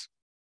surface.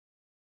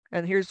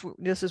 And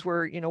this is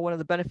where, one of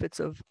the benefits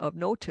of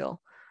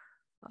no-till.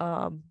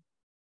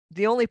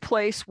 The only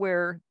place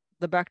where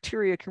the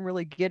bacteria can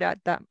really get at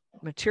that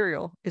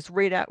material is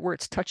right at where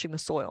it's touching the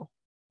soil,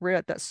 right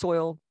at that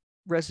soil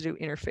residue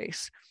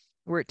interface,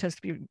 where it tends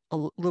to be a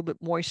little bit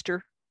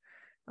moister,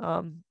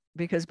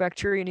 because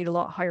bacteria need a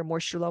lot higher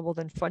moisture level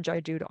than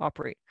fungi do to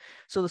operate.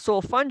 So the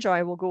soil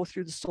fungi will go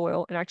through the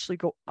soil and actually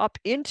go up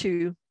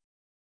into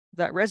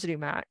that residue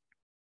mat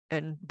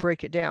and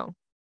break it down.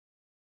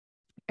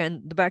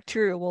 And the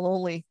bacteria will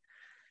only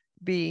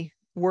be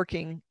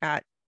working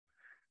at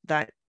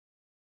that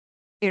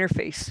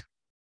interface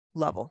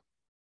level,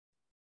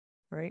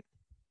 right?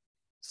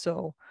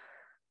 So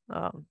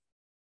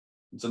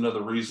it's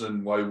another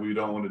reason why we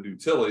don't want to do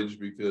tillage,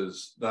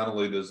 because not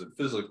only does it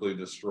physically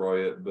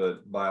destroy it,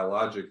 but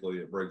biologically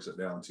it breaks it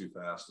down too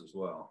fast as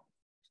well.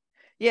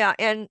 Yeah,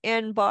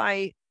 and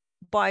by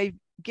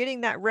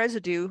getting that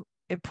residue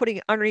and putting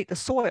it underneath the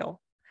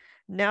soil,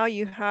 now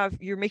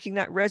you're making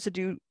that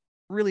residue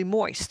really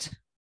moist,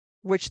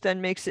 which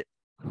then makes it,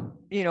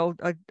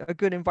 a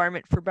good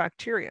environment for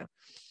bacteria.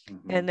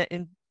 Mm-hmm.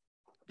 And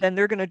then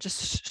they're going to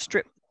just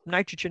strip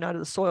nitrogen out of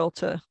the soil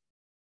to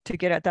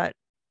get at that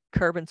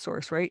carbon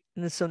source, right?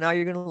 And so now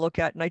you're going to look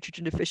at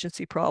nitrogen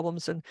deficiency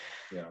problems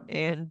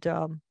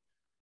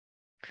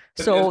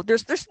so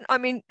there's I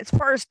mean, as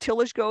far as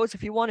tillage goes,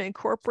 if you want to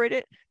incorporate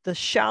it, the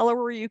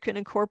shallower you can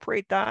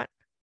incorporate that,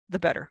 the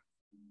better.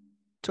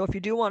 So if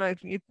you do want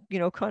to,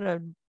 kind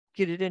of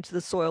get it into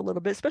the soil a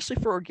little bit, especially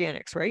for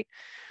organics, right?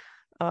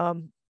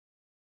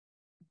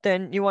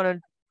 Then you want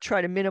to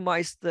try to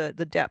minimize the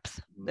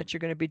depth that you're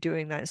going to be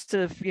doing that.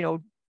 Instead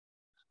of,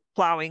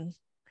 plowing,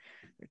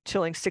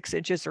 tilling 6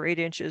 inches or 8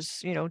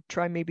 inches,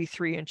 try maybe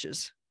 3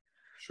 inches.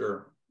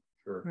 Sure.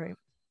 Right.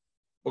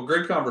 Well,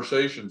 great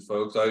conversation,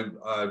 folks.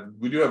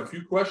 We do have a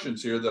few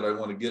questions here that I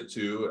want to get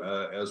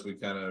to as we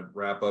kind of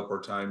wrap up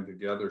our time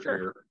together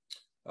here.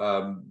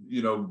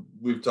 You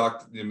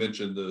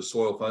mentioned the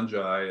soil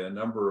fungi a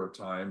number of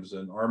times,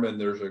 and Arman,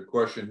 there's a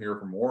question here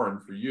from Warren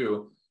for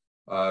you.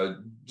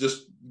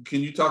 Just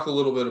can you talk a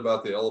little bit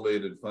about the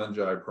elevated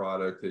fungi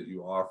product that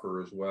you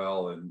offer as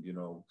well, and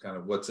kind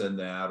of what's in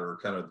that, or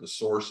kind of the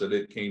source that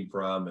it came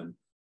from,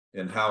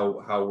 and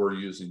how we're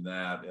using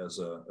that as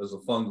a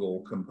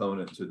fungal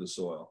component to the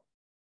soil?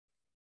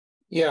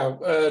 Yeah,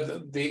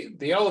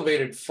 the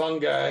elevated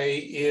fungi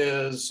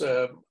is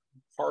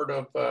part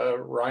of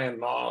Ryan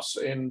Moss,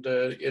 and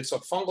it's a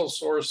fungal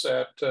source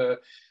that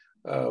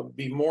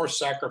be more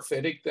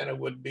saprophytic than it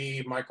would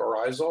be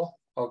mycorrhizal.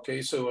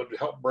 Okay, so it would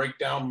help break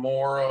down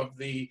more of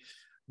the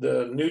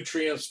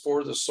nutrients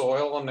for the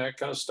soil and that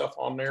kind of stuff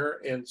on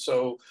there. And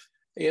so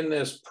in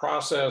this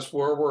process,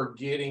 where we're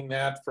getting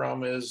that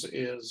from is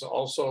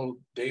also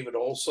David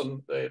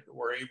Olson, that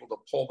we're able to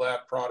pull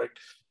that product,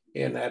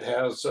 and that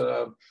has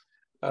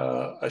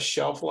a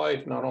shelf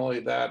life. Not only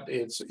that,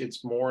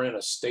 it's more in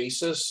a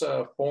stasis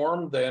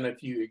form than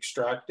if you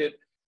extract it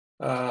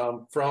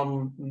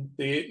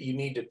you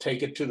need to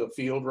take it to the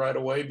field right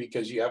away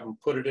because you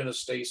haven't put it in a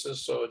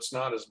stasis, so it's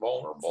not as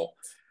vulnerable.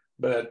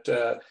 But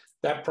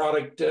that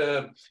product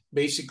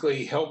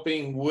basically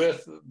helping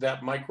with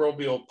that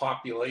microbial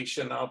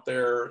population out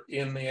there,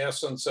 in the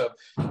essence of,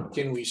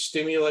 can we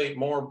stimulate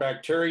more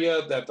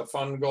bacteria that the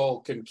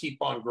fungal can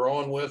keep on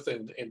growing with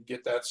and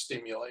get that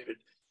stimulated?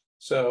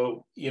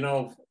 So,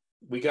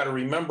 we got to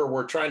remember,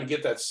 we're trying to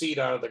get that seed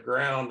out of the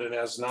ground. And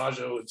as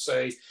Nadjia would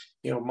say,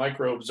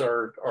 microbes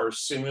are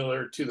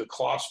similar to the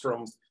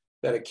colostrum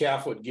that a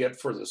calf would get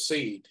for the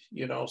seed,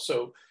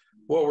 So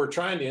what we're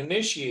trying to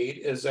initiate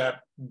is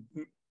that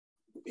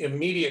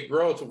immediate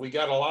growth. If we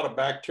got a lot of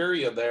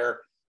bacteria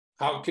there,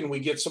 how can we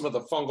get some of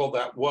the fungal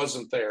that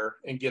wasn't there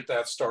and get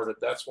that started?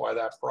 That's why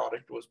that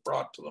product was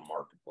brought to the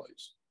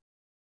marketplace.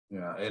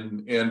 Yeah,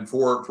 and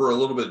for a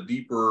little bit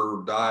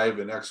deeper dive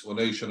and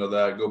explanation of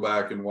that, go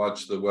back and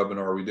watch the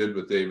webinar we did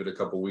with David a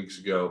couple of weeks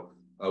ago.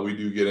 We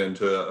do get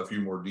into a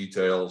few more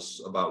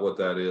details about what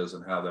that is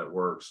and how that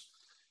works.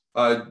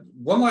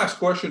 One last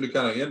question to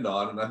kind of end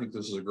on, and I think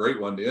this is a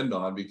great one to end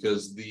on,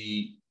 because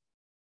the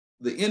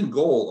end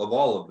goal of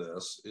all of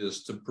this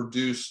is to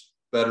produce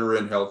better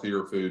and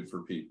healthier food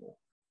for people.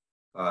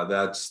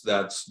 That's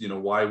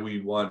why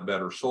we want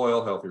better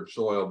soil, healthier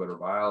soil, better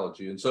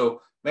biology. And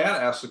so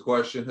Matt asked the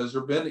question, has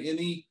there been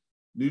any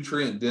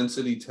nutrient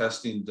density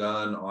testing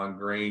done on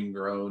grain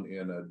grown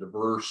in a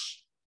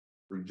diverse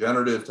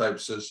regenerative type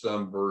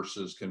system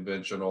versus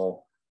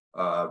conventional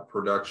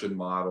production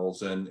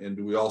models? And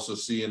do we also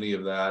see any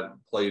of that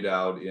played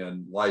out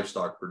in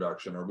livestock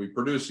production? Are we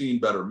producing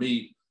better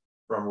meat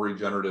from a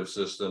regenerative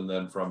system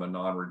than from a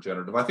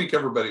non-regenerative? I think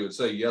everybody would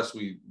say, yes,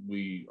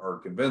 we are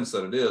convinced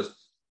that it is.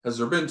 Has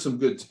there been some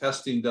good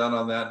testing done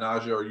on that?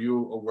 Nadjia, are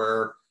you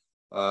aware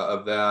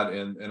of that?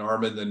 And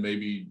Arman, then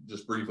maybe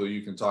just briefly,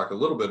 you can talk a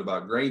little bit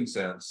about grain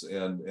sense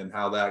and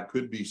how that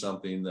could be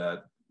something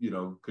that,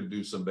 could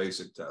do some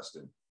basic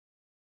testing.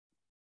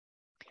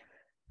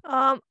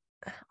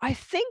 I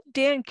think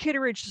Dan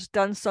Kitteridge has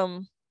done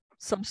some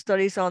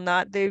studies on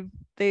that. They've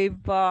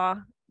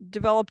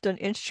developed an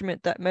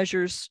instrument that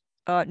measures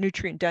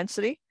nutrient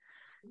density,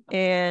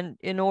 and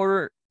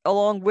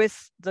along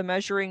with the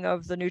measuring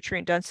of the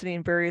nutrient density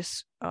in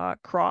various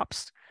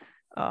crops,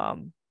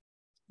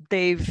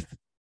 they've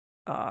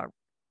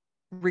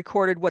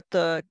recorded what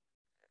the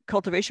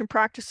cultivation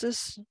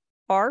practices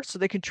are, so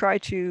they can try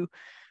to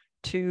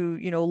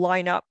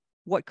line up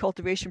what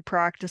cultivation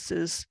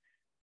practices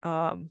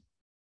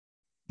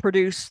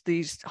produce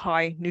these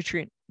high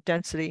nutrient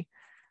density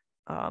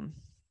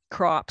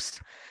crops.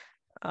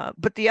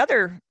 But the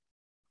other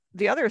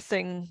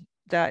thing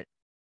that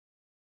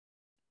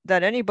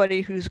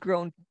anybody who's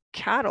grown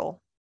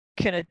cattle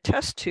can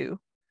attest to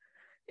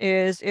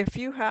is if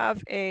you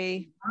have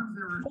a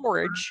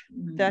forage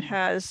that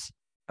has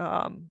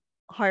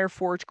higher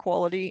forage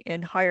quality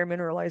and higher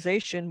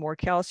mineralization, more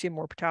calcium,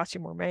 more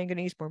potassium, more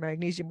manganese, more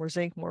magnesium, more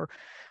zinc, more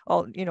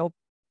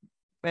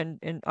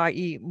and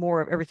i.e.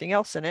 more of everything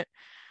else in it,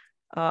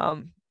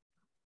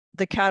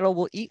 the cattle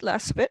will eat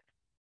less of it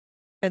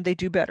and they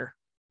do better.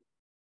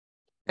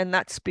 And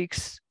that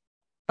speaks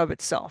of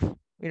itself.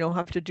 You don't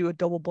have to do a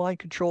double-blind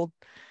controlled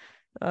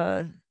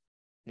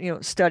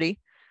study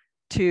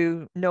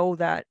to know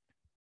that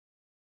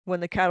when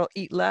the cattle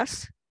eat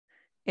less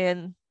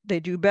and they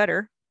do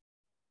better,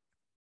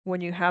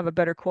 when you have a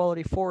better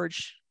quality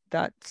forage,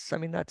 that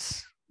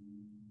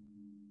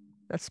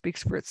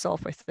speaks for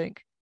itself, I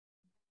think.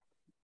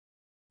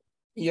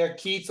 Yeah,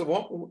 Keith,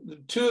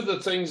 two of the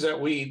things that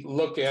we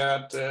look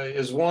at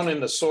is one in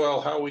the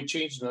soil, how we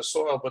change in the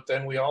soil, but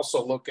then we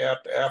also look at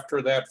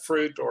after that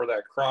fruit or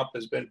that crop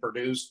has been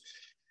produced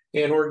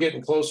and we're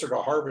getting closer to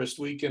harvest,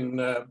 we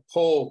can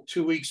pull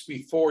 2 weeks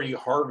before you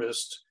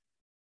harvest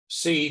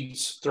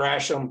seeds,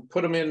 thrash them,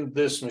 put them in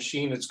this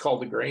machine. It's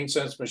called the Grain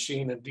Sense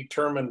machine, and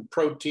determine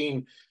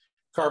protein,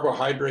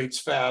 carbohydrates,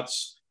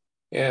 fats,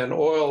 and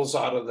oils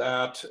out of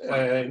that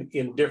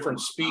in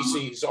different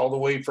species, all the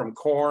way from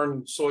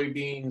corn,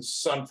 soybeans,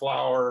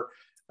 sunflower,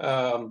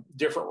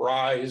 different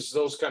rye,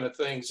 those kind of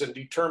things, and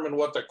determine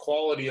what the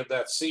quality of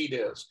that seed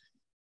is.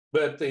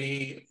 But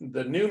the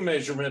new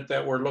measurement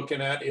that we're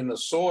looking at in the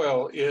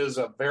soil is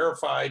a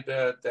verified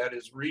that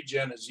is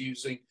Regen is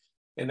using,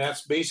 and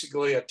that's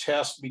basically a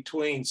test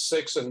between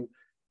 0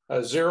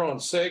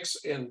 and 6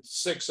 and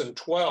 6 and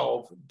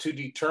 12 to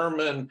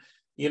determine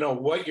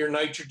what your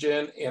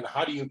nitrogen and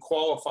how do you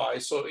qualify.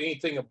 So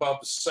anything above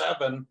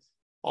 7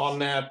 on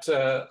that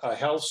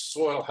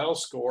soil health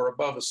score,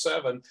 above a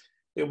 7,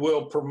 it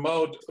will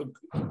promote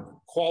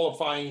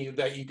qualifying you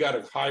that you got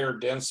a higher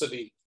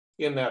density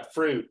in that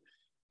fruit.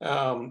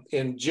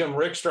 And Jim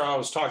Rickstraw, I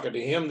was talking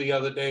to him the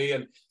other day,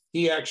 and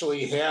he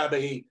actually had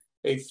a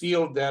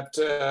field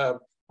that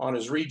on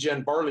his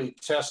Regen barley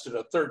tested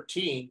a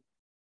 13,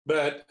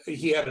 but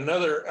he had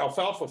another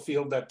alfalfa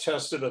field that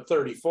tested a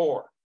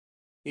 34.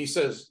 He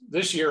says,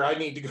 this year I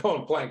need to go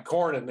and plant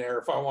corn in there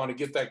if I want to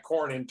get that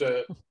corn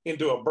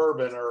into a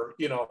bourbon or,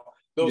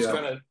 those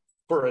kind of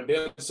for a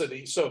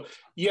density. So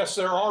yes,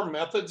 there are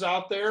methods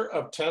out there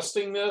of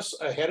testing this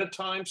ahead of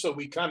time. So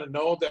we kind of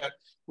know that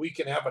we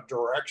can have a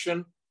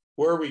direction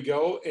where we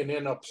go and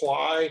then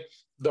apply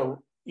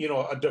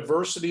a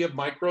diversity of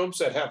microbes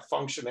that have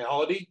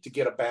functionality to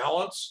get a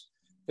balance.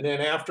 And then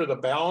after the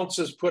balance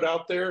is put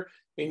out there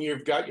and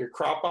you've got your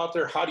crop out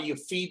there, how do you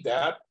feed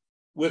that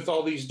with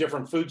all these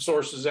different food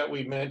sources that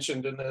we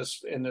mentioned in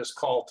this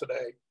call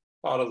today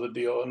out of the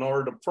deal in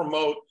order to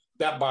promote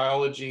that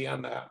biology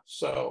and that.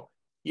 So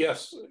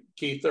yes,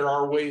 Keith, there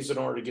are ways in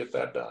order to get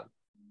that done.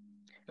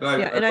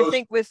 I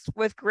think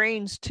with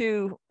grains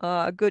too,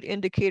 a good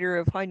indicator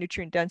of high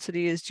nutrient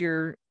density is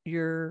your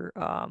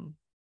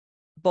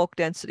bulk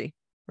density,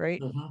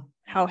 right? Mm-hmm.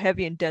 How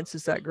heavy and dense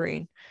is that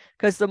grain?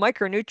 Because the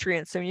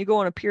micronutrients, I mean, you go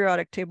on a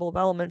periodic table of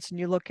elements and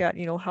you look at,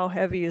 how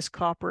heavy is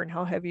copper and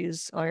how heavy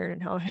is iron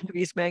and how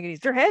heavy is manganese.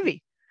 They're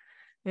heavy.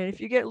 And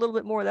if you get a little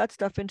bit more of that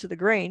stuff into the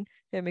grain,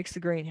 it makes the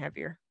grain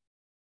heavier.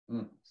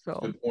 So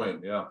good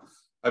point. Yeah.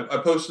 I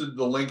posted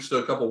the links to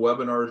a couple of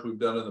webinars we've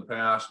done in the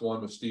past,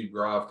 one with Steve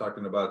Groff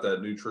talking about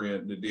that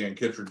Dan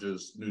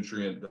Kittredge's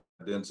nutrient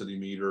density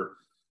meter.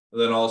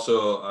 And then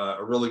also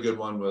a really good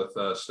one with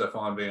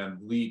Stefan Van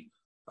Vliet,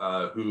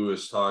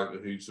 who's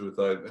with,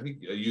 I think,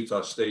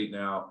 Utah State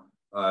now,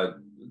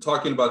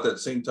 talking about that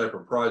same type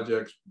of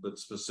project, but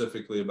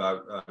specifically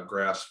about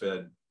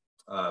grass-fed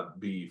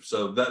beef.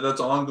 So that's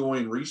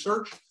ongoing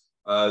research.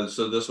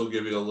 So this will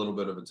give you a little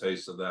bit of a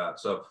taste of that.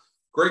 So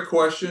great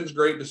questions,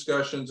 great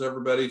discussions,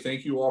 everybody.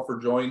 Thank you all for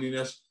joining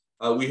us.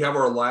 We have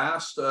our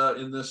last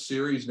in this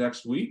series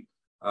next week.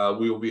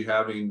 We will be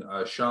having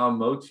Sham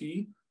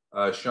Moti.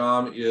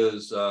 Sham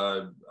is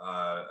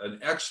an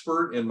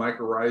expert in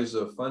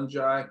mycorrhiza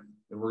fungi,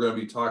 and we're going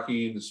to be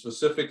talking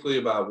specifically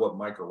about what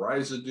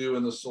mycorrhiza do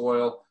in the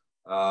soil,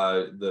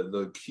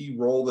 the key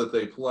role that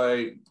they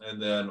play,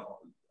 and then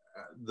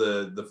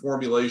the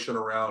formulation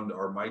around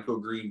our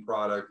microgreen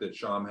product that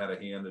Sham had a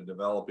hand in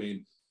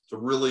developing. It's a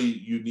really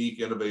unique,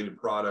 innovative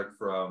product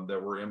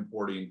that we're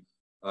importing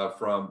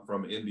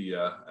from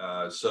India.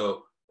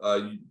 So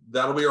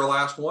that'll be our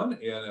last one,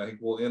 and I think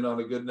we'll end on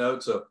a good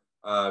note. So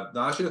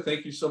Nadjia,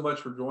 thank you so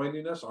much for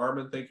joining us.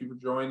 Arman, thank you for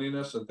joining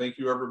us, and thank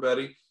you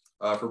everybody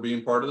for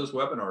being part of this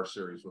webinar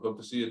series. We hope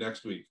to see you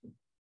next week.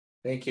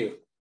 Thank you.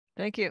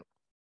 Thank you.